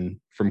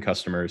opt-in from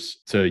customers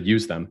to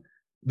use them.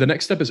 The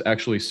next step is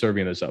actually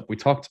serving those up. We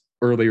talked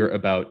earlier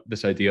about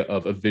this idea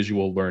of a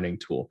visual learning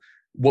tool.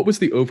 What was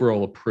the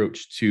overall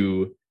approach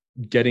to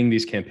getting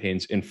these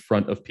campaigns in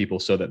front of people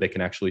so that they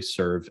can actually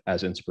serve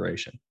as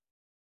inspiration?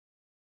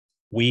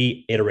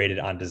 We iterated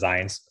on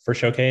designs for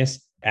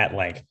Showcase at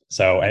length.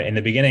 So in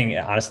the beginning,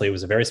 honestly, it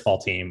was a very small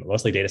team,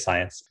 mostly data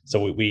science.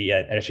 So we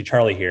actually,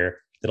 Charlie here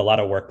did a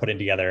lot of work putting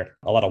together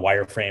a lot of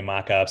wireframe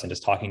mockups and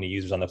just talking to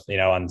users on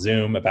on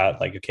Zoom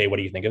about like, okay, what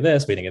do you think of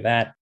this? What do you think of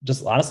that?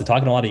 Just honestly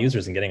talking to a lot of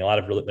users and getting a lot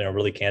of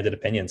really candid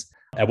opinions.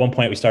 At one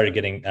point, we started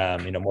getting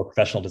more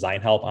professional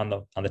design help on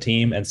the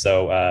team, and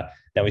so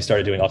then we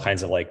started doing all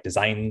kinds of like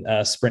design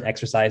sprint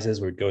exercises.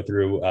 We'd go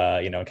through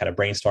kind of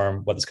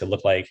brainstorm what this could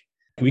look like.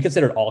 We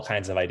considered all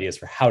kinds of ideas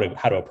for how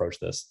to approach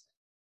this.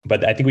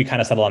 But I think we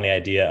kind of settled on the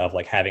idea of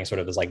like having sort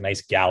of this like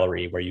nice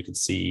gallery where you could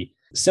see,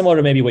 similar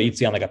to maybe what you'd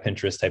see on like a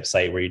Pinterest type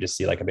site, where you just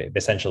see like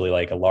essentially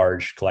like a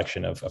large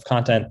collection of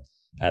content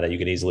that you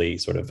could easily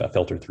sort of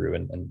filter through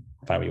and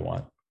find what you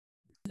want.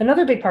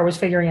 Another big part was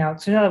figuring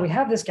out, so now that we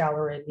have this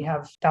gallery, we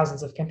have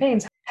thousands of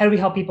campaigns, how do we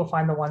help people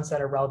find the ones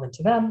that are relevant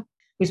to them?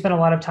 We spent a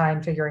lot of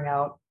time figuring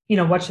out,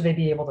 what should they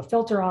be able to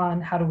filter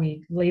on? How do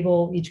we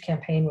label each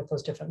campaign with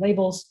those different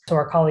labels? So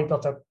our colleague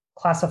built a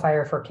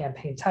classifier for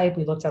campaign type.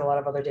 We looked at a lot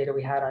of other data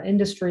we had on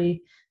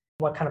industry,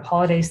 what kind of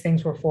holidays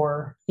things were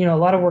for, a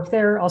lot of work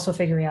there. Also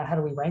figuring out how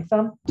do we rank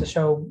them to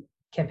show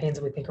campaigns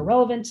that we think are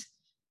relevant.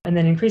 And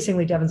then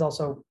increasingly, Devin's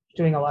also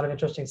doing a lot of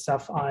interesting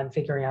stuff on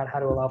figuring out how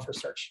to allow for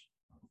search.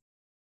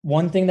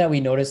 One thing that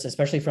we noticed,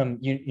 especially from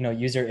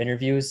user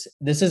interviews,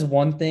 this is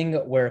one thing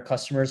where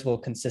customers will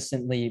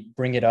consistently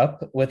bring it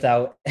up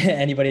without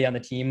anybody on the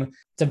team.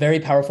 It's a very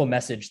powerful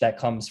message that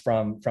comes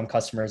from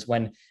customers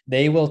when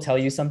they will tell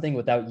you something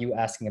without you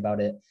asking about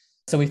it.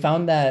 So we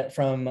found that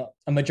from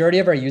a majority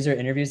of our user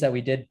interviews that we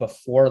did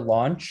before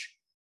launch,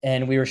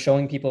 and we were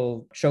showing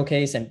people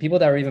Showcase and people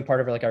that were even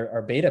part of like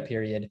our beta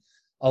period,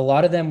 a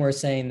lot of them were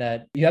saying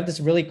that you have this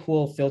really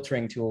cool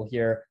filtering tool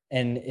here,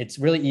 and it's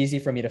really easy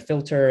for me to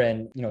filter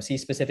and see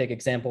specific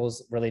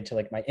examples related to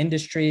like my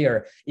industry,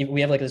 or we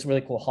have like this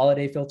really cool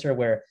holiday filter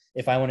where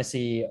if I want to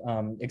see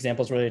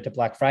examples related to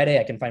Black Friday,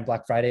 I can find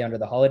Black Friday under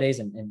the holidays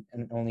and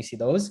only see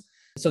those.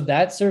 So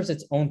that serves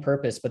its own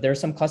purpose. But there are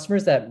some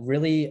customers that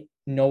really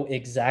know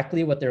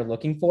exactly what they're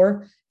looking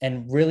for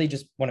and really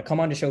just want to come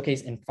onto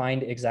Showcase and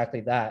find exactly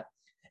that.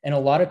 And a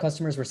lot of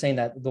customers were saying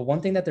that the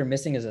one thing that they're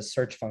missing is a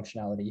search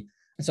functionality.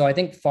 So I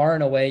think far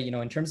and away,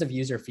 in terms of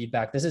user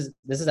feedback, this is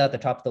at the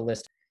top of the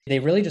list. They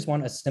really just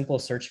want a simple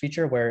search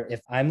feature where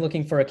if I'm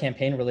looking for a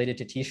campaign related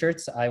to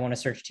t-shirts, I want to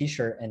search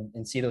t-shirt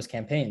and see those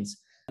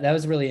campaigns. That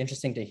was really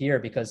interesting to hear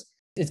because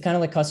it's kind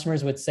of like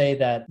customers would say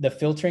that the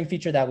filtering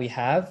feature that we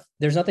have,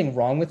 there's nothing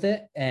wrong with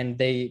it. And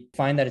they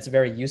find that it's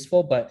very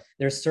useful, but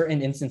there's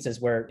certain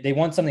instances where they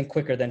want something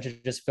quicker than to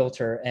just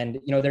filter. And,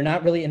 they're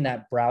not really in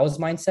that browse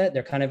mindset.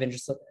 They're kind of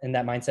interested in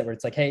that mindset where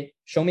it's like, hey,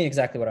 show me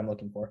exactly what I'm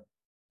looking for.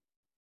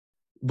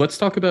 Let's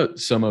talk about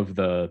some of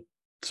the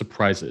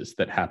surprises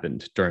that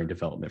happened during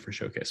development for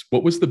Showcase.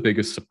 What was the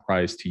biggest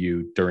surprise to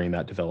you during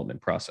that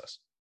development process?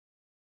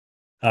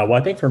 Well, I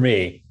think for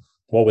me,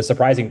 what was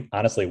surprising,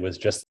 honestly, was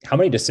just how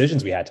many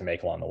decisions we had to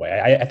make along the way.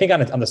 I think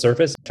on the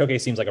surface,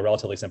 Showcase seems like a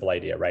relatively simple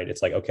idea, right?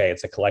 It's like, okay,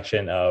 it's a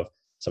collection of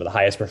some of the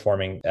highest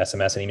performing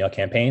SMS and email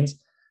campaigns.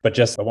 But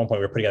just at one point,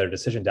 we were putting together a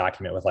decision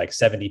document with like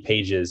 70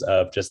 pages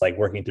of just like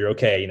working through,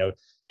 okay,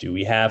 do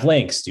we have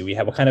links?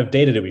 What kind of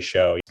data do we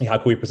show? How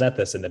can we present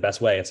this in the best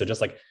way? And so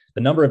just like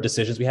the number of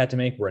decisions we had to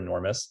make were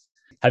enormous.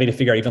 Having to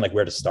figure out even like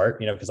where to start,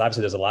 because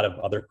obviously there's a lot of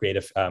other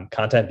creative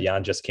content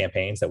beyond just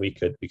campaigns that we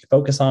could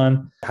focus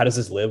on. How does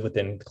this live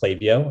within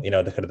Klaviyo?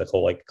 The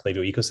whole like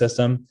Klaviyo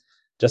ecosystem.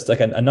 Just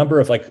like a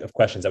number of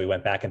questions that we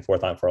went back and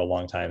forth on for a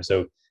long time.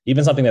 So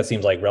even something that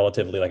seems like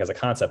relatively like as a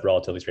concept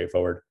relatively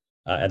straightforward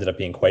ended up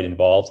being quite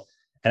involved.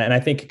 And I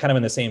think kind of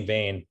in the same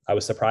vein, I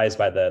was surprised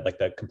by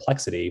the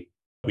complexity.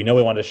 We know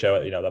we wanted to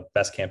show the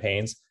best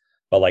campaigns,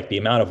 but like the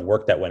amount of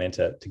work that went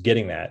into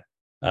getting that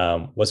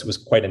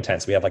was quite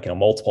intense. We have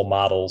multiple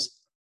models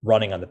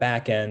running on the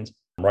back end,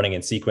 running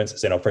in sequence.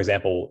 So, for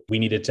example, we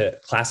needed to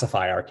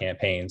classify our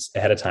campaigns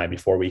ahead of time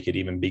before we could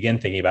even begin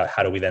thinking about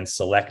how do we then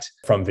select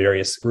from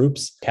various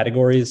groups,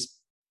 categories.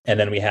 And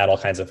then we had all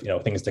kinds of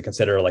things to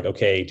consider, like,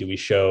 okay, do we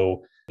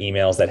show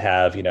emails that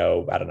have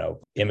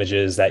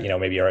images that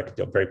maybe are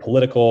very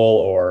political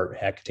or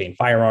contain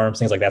firearms,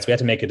 things like that. So we had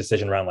to make a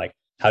decision around like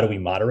how do we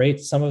moderate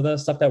some of the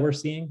stuff that we're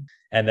seeing?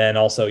 And then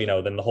also,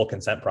 then the whole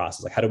consent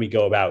process, like how do we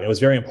go about, it was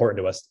very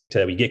important to us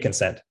that we get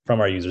consent from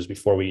our users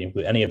before we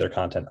include any of their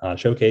content on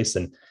Showcase.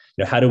 And,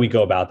 how do we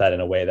go about that in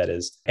a way that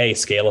is A,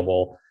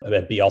 scalable,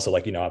 but B, also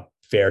like,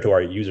 fair to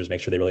our users, make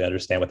sure they really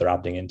understand what they're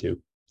opting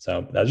into.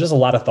 So that was just a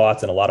lot of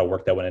thoughts and a lot of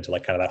work that went into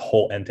like kind of that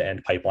whole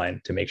end-to-end pipeline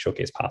to make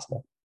Showcase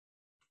possible.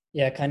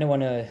 Yeah, I kind of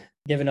want to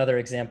give another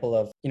example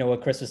of,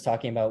 what Chris was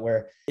talking about,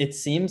 where it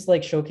seems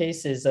like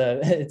Showcase is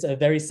it's a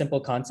very simple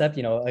concept,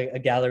 a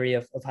gallery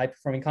of high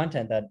performing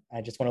content that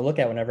I just want to look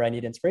at whenever I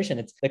need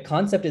inspiration. The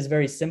concept is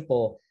very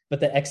simple,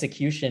 but the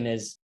execution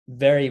is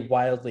very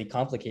wildly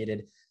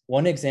complicated.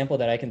 One example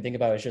that I can think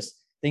about is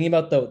just thinking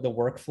about the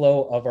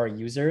workflow of our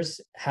users,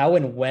 how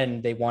and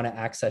when they want to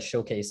access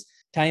Showcase.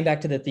 Tying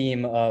back to the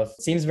theme of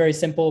seems very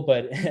simple,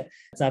 but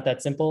it's not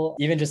that simple.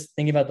 Even just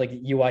thinking about like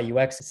UI,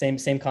 UX,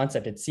 same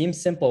concept. It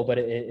seems simple, but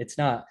it's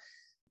not.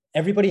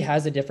 Everybody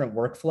has a different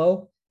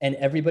workflow and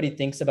everybody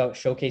thinks about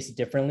Showcase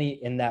differently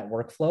in that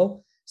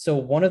workflow. So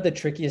one of the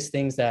trickiest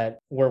things that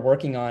we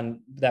worked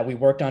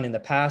on in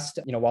the past,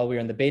 while we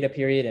were in the beta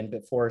period and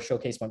before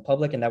Showcase went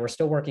public, and that we're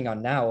still working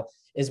on now,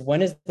 is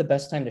when is the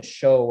best time to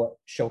show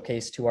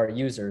Showcase to our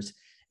users?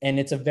 And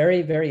it's a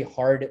very, very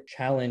hard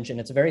challenge, and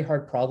it's a very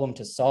hard problem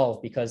to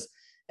solve because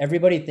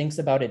everybody thinks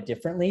about it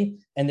differently.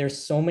 And there's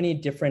so many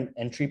different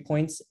entry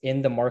points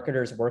in the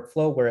marketer's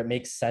workflow where it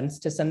makes sense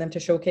to send them to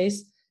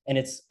Showcase. And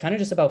it's kind of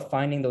just about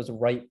finding those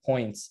right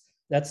points.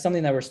 That's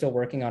something that we're still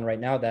working on right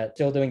now, that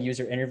still doing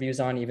user interviews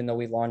on, even though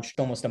we launched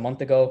almost a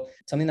month ago,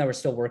 something that we're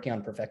still working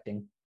on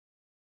perfecting.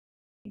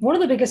 One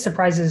of the biggest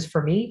surprises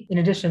for me, in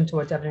addition to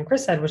what Devin and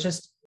Chris said, was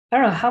just, I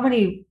don't know how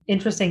many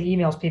interesting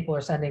emails people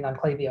are sending on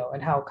Klaviyo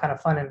and how kind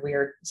of fun and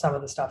weird some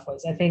of the stuff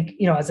was. I think,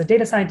 as a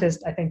data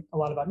scientist, I think a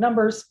lot about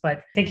numbers,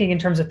 but thinking in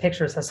terms of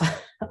pictures has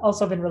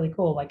also been really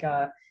cool. Like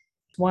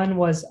one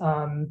was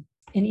an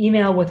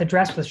email with a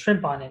dress with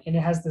shrimp on it. And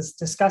it has this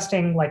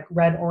disgusting like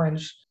red,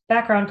 orange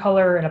background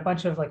color and a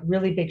bunch of like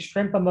really big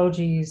shrimp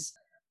emojis.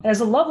 It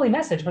has a lovely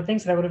message, but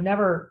things that I would have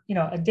never,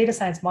 a data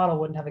science model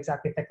wouldn't have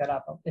exactly picked that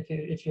up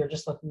if you're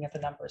just looking at the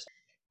numbers.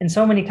 And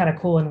so many kind of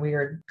cool and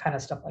weird kind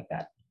of stuff like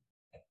that.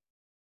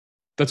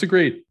 That's a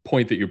great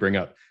point that you bring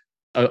up.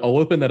 I'll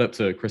open that up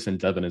to Chris and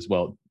Devin as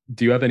well.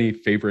 Do you have any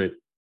favorite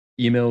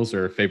emails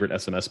or favorite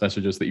SMS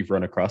messages that you've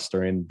run across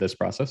during this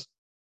process?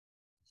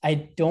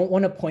 I don't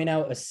want to point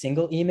out a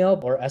single email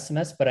or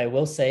SMS, but I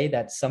will say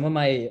that some of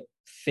my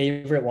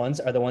favorite ones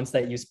are the ones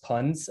that use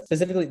puns.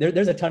 Specifically,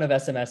 there's a ton of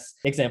SMS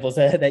examples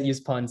that use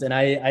puns, and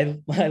I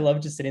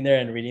love just sitting there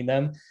and reading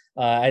them.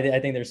 I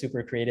think they're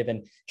super creative.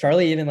 And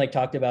Charlie even like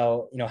talked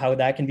about how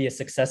that can be a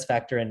success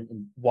factor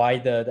and why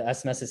the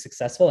SMS is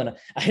successful. And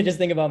I just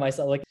think about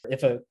myself, like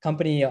if a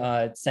company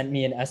sent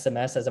me an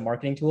SMS as a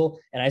marketing tool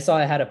and I saw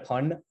I had a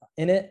pun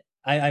in it,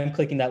 I'm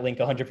clicking that link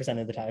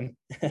 100% of the time.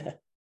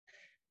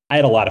 I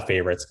had a lot of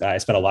favorites. I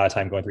spent a lot of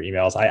time going through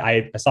emails.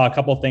 I saw a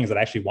couple of things that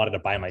I actually wanted to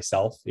buy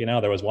myself.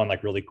 There was one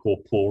like really cool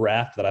pool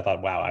raft that I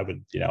thought, wow, I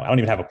would, I don't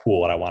even have a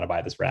pool and I want to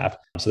buy this raft.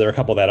 So there were a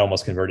couple that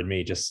almost converted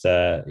me just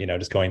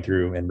going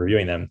through and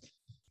reviewing them.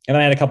 And then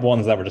I had a couple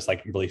ones that were just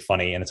like really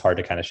funny and it's hard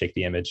to kind of shake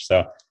the image.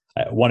 So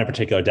one in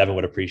particular, Devin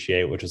would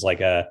appreciate, which was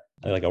like a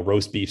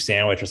roast beef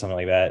sandwich or something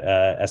like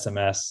that,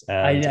 SMS.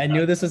 And, I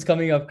knew this was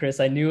coming up, Chris.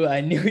 I knew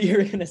you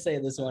were going to say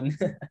this one.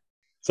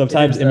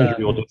 Sometimes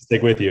imagery will just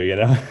stick with you,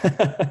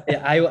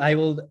 Yeah,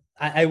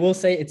 I will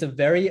say it's a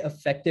very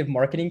effective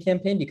marketing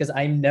campaign because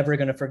I'm never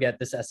going to forget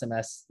this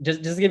SMS.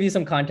 Just to give you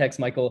some context,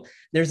 Michael,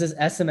 there's this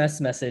SMS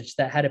message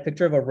that had a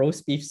picture of a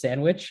roast beef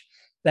sandwich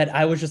that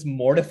I was just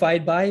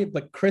mortified by,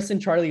 but Chris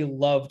and Charlie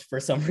loved for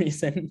some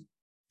reason.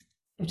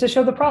 To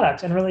show the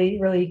product and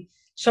really, really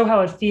show how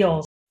it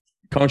feels.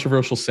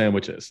 Controversial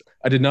sandwiches.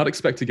 I did not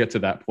expect to get to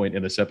that point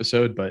in this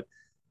episode, but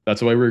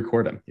that's why we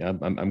record them. Yeah,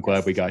 I'm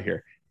glad we got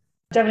here.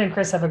 Devin and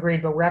Chris have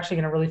agreed, but we're actually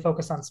going to really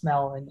focus on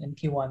smell in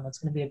Q1. That's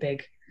going to be a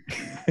big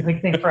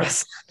thing for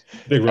us.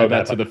 Big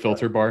roadmap to the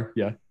filter bar.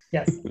 Yeah.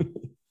 Yes.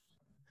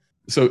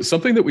 So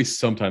something that we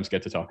sometimes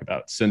get to talk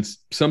about, since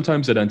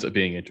sometimes it ends up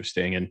being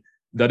interesting, and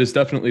that is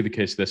definitely the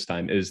case this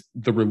time, is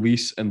the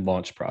release and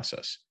launch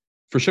process.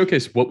 For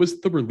Showcase, what was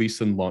the release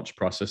and launch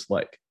process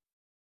like?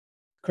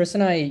 Chris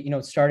and I,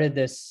 started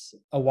this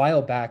a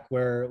while back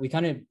where we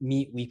kind of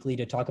meet weekly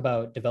to talk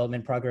about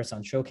development progress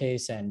on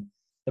Showcase and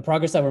the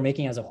progress that we're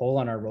making as a whole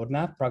on our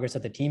roadmap, progress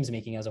that the team's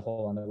making as a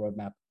whole on the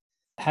roadmap.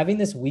 Having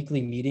this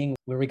weekly meeting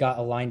where we got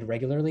aligned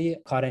regularly,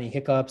 caught any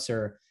hiccups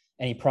or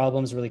any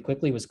problems really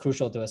quickly was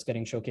crucial to us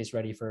getting Showcase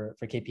ready for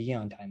KPE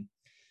on time.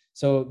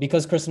 So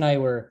because Chris and I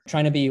were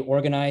trying to be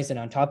organized and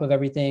on top of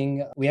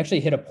everything, we actually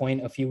hit a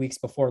point a few weeks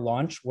before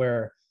launch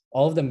where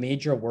all of the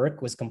major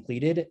work was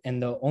completed. And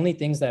the only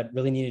things that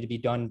really needed to be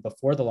done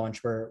before the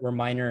launch were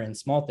minor and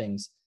small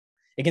things.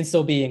 It can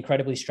still be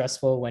incredibly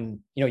stressful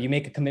when you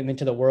make a commitment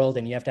to the world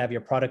and you have to have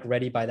your product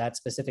ready by that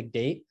specific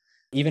date.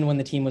 Even when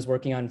the team was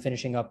working on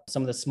finishing up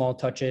some of the small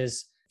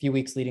touches a few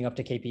weeks leading up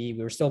to KPE,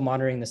 we were still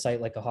monitoring the site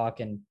like a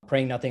hawk and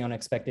praying nothing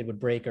unexpected would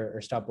break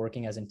or stop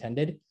working as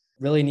intended.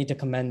 Really need to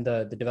commend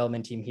the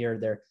development team here.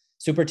 They're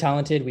super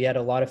talented. We had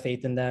a lot of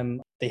faith in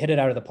them. They hit it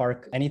out of the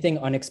park. Anything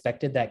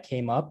unexpected that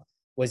came up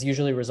was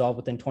usually resolved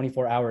within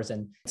 24 hours.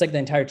 And it's like the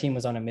entire team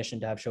was on a mission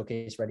to have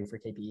Showcase ready for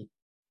KPE.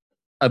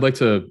 I'd like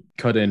to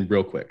cut in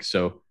real quick.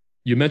 So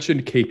you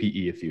mentioned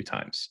KPE a few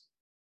times.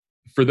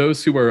 For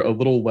those who are a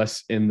little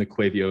less in the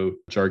Klaviyo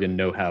jargon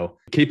know-how,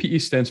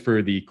 KPE stands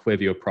for the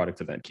Klaviyo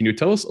Product Event. Can you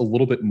tell us a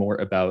little bit more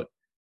about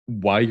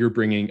why you're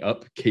bringing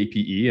up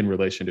KPE in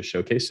relation to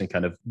Showcase and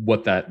kind of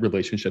what that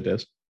relationship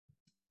is?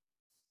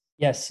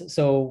 Yes.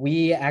 So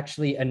we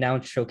actually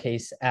announced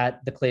Showcase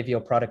at the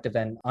Klaviyo Product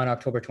Event on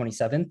October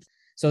 27th.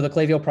 So the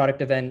Klaviyo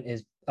Product Event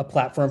is a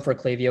platform for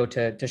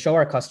Klaviyo to show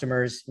our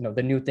customers,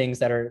 the new things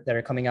that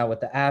are coming out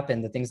with the app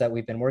and the things that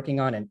we've been working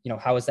on, and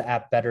how is the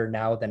app better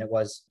now than it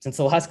was since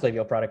the last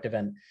Klaviyo Product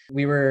Event.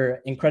 We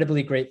were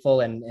incredibly grateful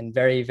and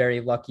very,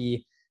 very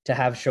lucky to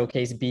have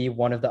Showcase be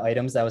one of the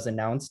items that was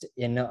announced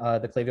in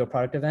the Klaviyo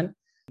Product Event.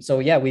 So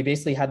yeah, we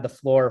basically had the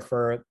floor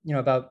for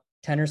about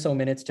 10 or so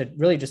minutes to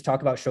really just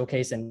talk about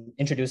Showcase and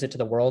introduce it to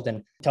the world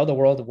and tell the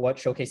world what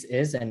Showcase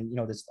is and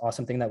this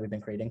awesome thing that we've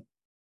been creating.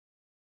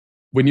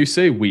 When you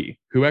say we,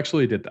 who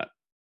actually did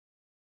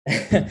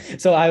that?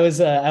 So I was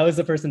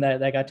the person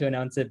that got to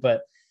announce it,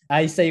 but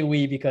I say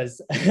we because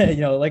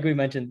like we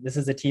mentioned, this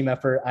is a team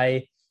effort.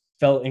 I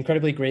felt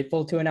incredibly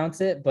grateful to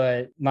announce it,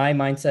 but my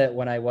mindset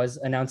when I was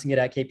announcing it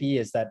at KPE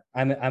is that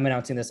I'm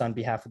announcing this on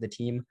behalf of the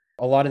team.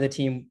 A lot of the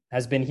team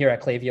has been here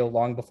at Klaviyo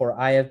long before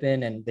I have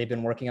been, and they've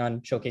been working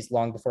on Showcase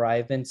long before I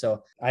have been.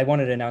 So I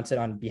wanted to announce it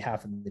on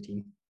behalf of the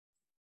team.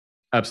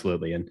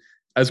 Absolutely. And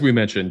as we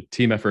mentioned,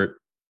 team effort,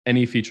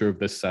 any feature of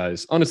this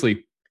size,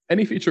 honestly,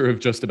 any feature of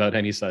just about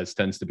any size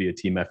tends to be a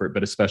team effort,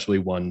 but especially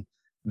one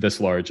this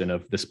large and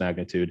of this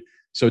magnitude.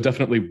 So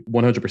definitely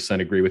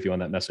 100% agree with you on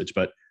that message.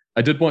 But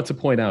I did want to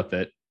point out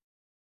that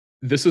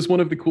this is one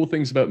of the cool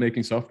things about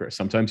making software.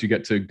 Sometimes you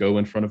get to go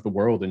in front of the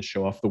world and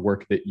show off the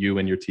work that you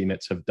and your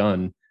teammates have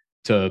done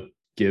to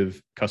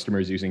give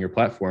customers using your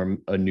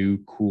platform a new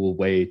cool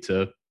way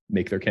to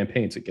make their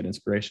campaigns and get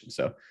inspiration.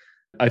 So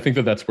I think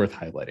that that's worth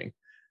highlighting.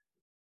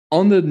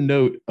 On the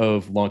note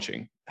of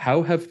launching,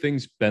 how have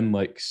things been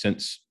like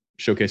since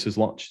Showcase has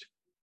launched?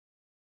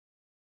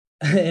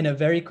 In a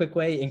very quick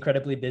way,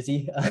 incredibly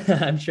busy.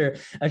 I'm sure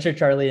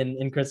Charlie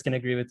and Chris can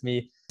agree with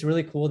me. It's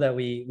really cool that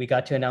we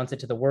got to announce it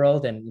to the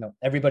world, and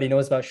everybody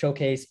knows about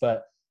Showcase,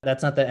 but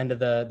that's not the end of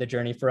the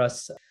journey for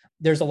us.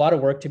 There's a lot of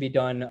work to be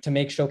done to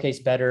make Showcase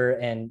better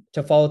and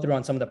to follow through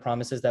on some of the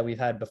promises that we've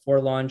had before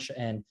launch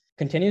and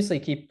continuously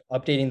keep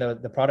updating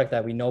the product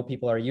that we know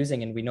people are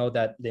using and we know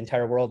that the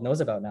entire world knows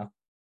about now.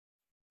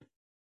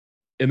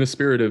 In the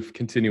spirit of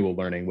continual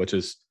learning, which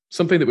is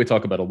something that we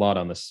talk about a lot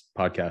on this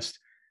podcast,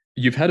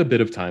 you've had a bit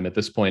of time at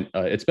this point.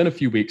 It's been a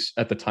few weeks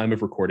at the time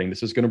of recording.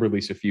 This is going to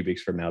release a few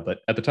weeks from now,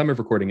 but at the time of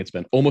recording, it's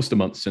been almost a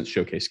month since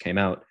Showcase came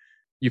out.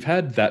 You've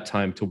had that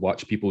time to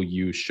watch people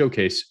use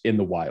Showcase in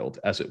the wild,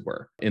 as it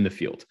were, in the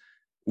field.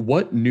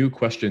 What new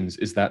questions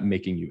is that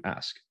making you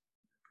ask?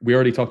 We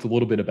already talked a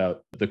little bit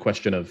about the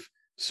question of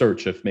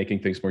search, of making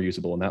things more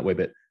usable in that way,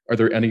 but are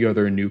there any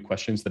other new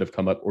questions that have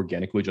come up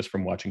organically just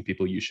from watching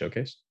people use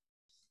Showcase?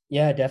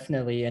 Yeah,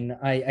 definitely. And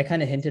I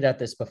kind of hinted at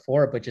this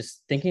before, but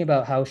just thinking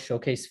about how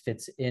Showcase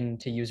fits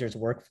into users'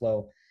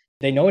 workflow,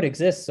 they know it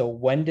exists. So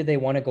when do they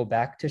want to go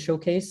back to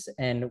Showcase?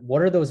 And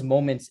what are those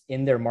moments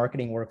in their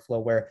marketing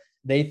workflow where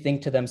they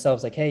think to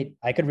themselves like, hey,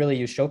 I could really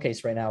use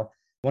Showcase right now.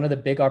 One of the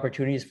big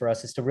opportunities for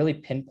us is to really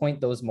pinpoint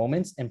those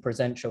moments and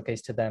present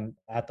Showcase to them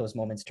at those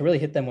moments to really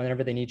hit them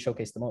whenever they need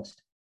Showcase the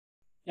most.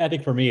 Yeah, I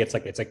think for me, it's a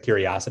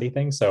curiosity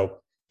thing. So,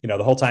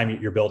 the whole time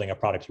you're building a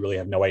product, you really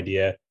have no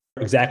idea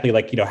exactly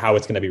how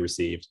it's going to be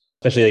received.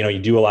 Especially, you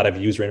do a lot of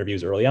user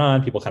interviews early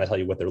on. People kind of tell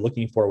you what they're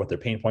looking for, what their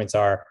pain points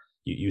are.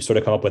 You sort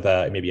of come up with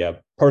maybe a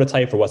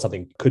prototype for what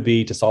something could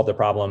be to solve the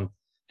problem.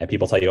 And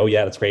people tell you, oh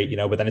yeah, that's great,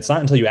 but then it's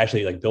not until you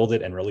actually build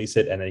it and release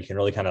it. And then you can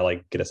really kind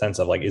of get a sense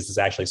of is this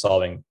actually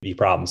solving the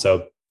problem? So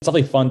it's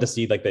definitely fun to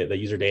see the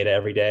user data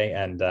every day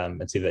and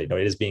see that,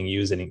 it is being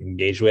used and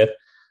engaged with.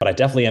 But I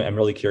definitely am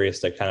really curious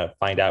to kind of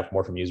find out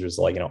more from users,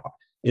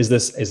 is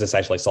this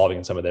actually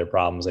solving some of their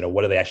problems?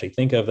 What do they actually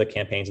think of the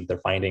campaigns that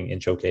they're finding in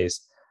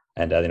Showcase?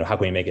 And how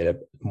can we make it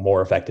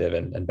more effective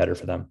and better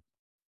for them?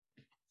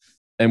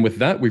 And with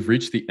that, we've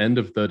reached the end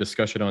of the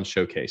discussion on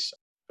Showcase.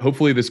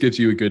 Hopefully this gives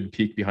you a good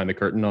peek behind the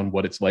curtain on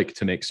what it's like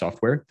to make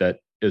software that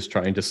is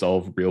trying to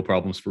solve real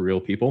problems for real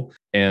people.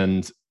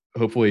 And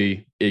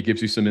hopefully it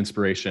gives you some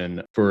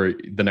inspiration for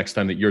the next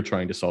time that you're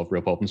trying to solve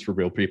real problems for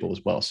real people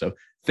as well. So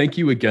thank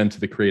you again to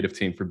the creative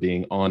team for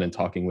being on and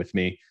talking with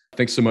me.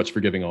 Thanks so much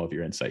for giving all of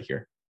your insight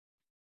here.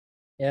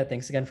 Yeah,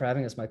 thanks again for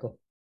having us, Michael.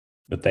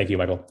 But thank you,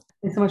 Michael.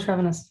 Thanks so much for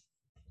having us.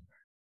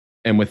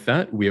 And with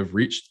that, we have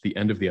reached the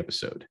end of the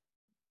episode.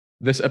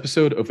 This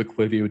episode of the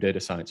Klaviyo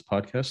Data Science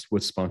Podcast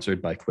was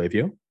sponsored by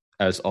Klaviyo,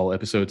 as all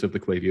episodes of the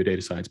Klaviyo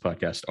Data Science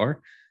Podcast are.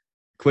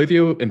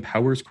 Klaviyo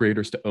empowers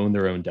creators to own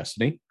their own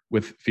destiny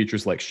with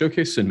features like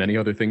Showcase and many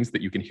other things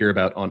that you can hear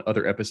about on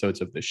other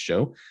episodes of this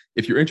show.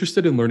 If you're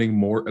interested in learning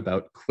more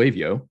about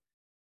Klaviyo,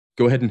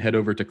 go ahead and head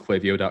over to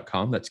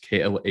klaviyo.com. That's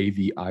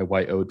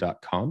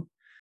KLAVIYO.com.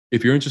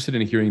 If you're interested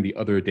in hearing the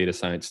other data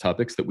science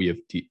topics that we have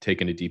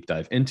taken a deep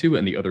dive into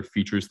and the other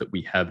features that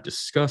we have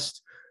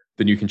discussed,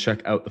 then you can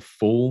check out the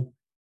full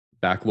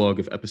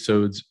backlog of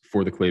episodes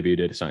for the Klaviyo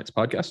Data Science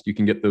podcast. You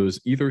can get those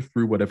either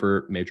through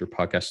whatever major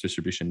podcast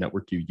distribution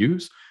network you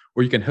use,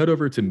 or you can head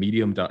over to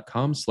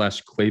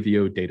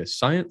medium.com/Klaviyo Data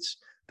Science.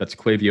 That's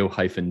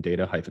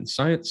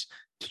Klaviyo-data-science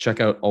to check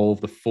out all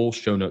of the full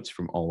show notes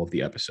from all of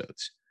the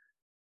episodes.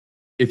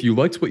 If you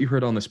liked what you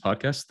heard on this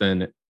podcast,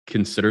 then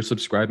consider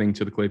subscribing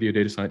to the Klaviyo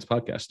Data Science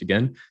podcast.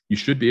 Again, you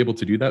should be able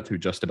to do that through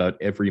just about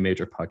every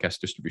major podcast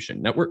distribution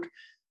network.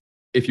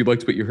 If you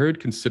liked what you heard,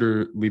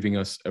 consider leaving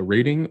us a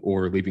rating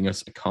or leaving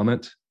us a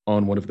comment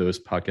on one of those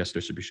podcast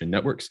distribution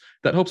networks.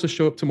 That helps us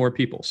show up to more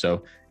people.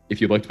 So if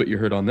you liked what you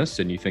heard on this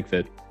and you think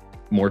that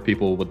more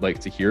people would like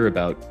to hear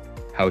about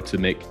how to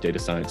make data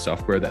science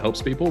software that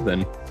helps people,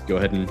 then go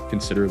ahead and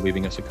consider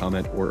leaving us a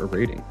comment or a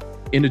rating.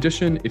 In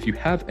addition, if you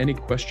have any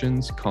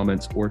questions,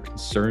 comments, or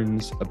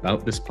concerns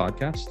about this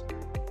podcast,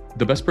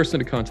 the best person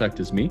to contact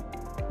is me.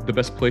 The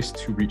best place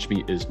to reach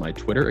me is my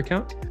Twitter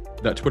account.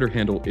 That Twitter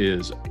handle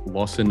is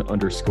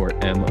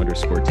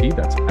Lawson_M_T.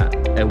 That's at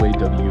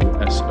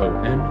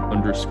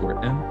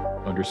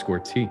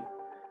LAWSON_M_T.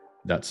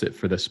 That's it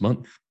for this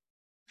month.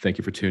 Thank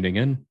you for tuning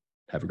in.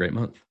 Have a great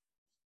month.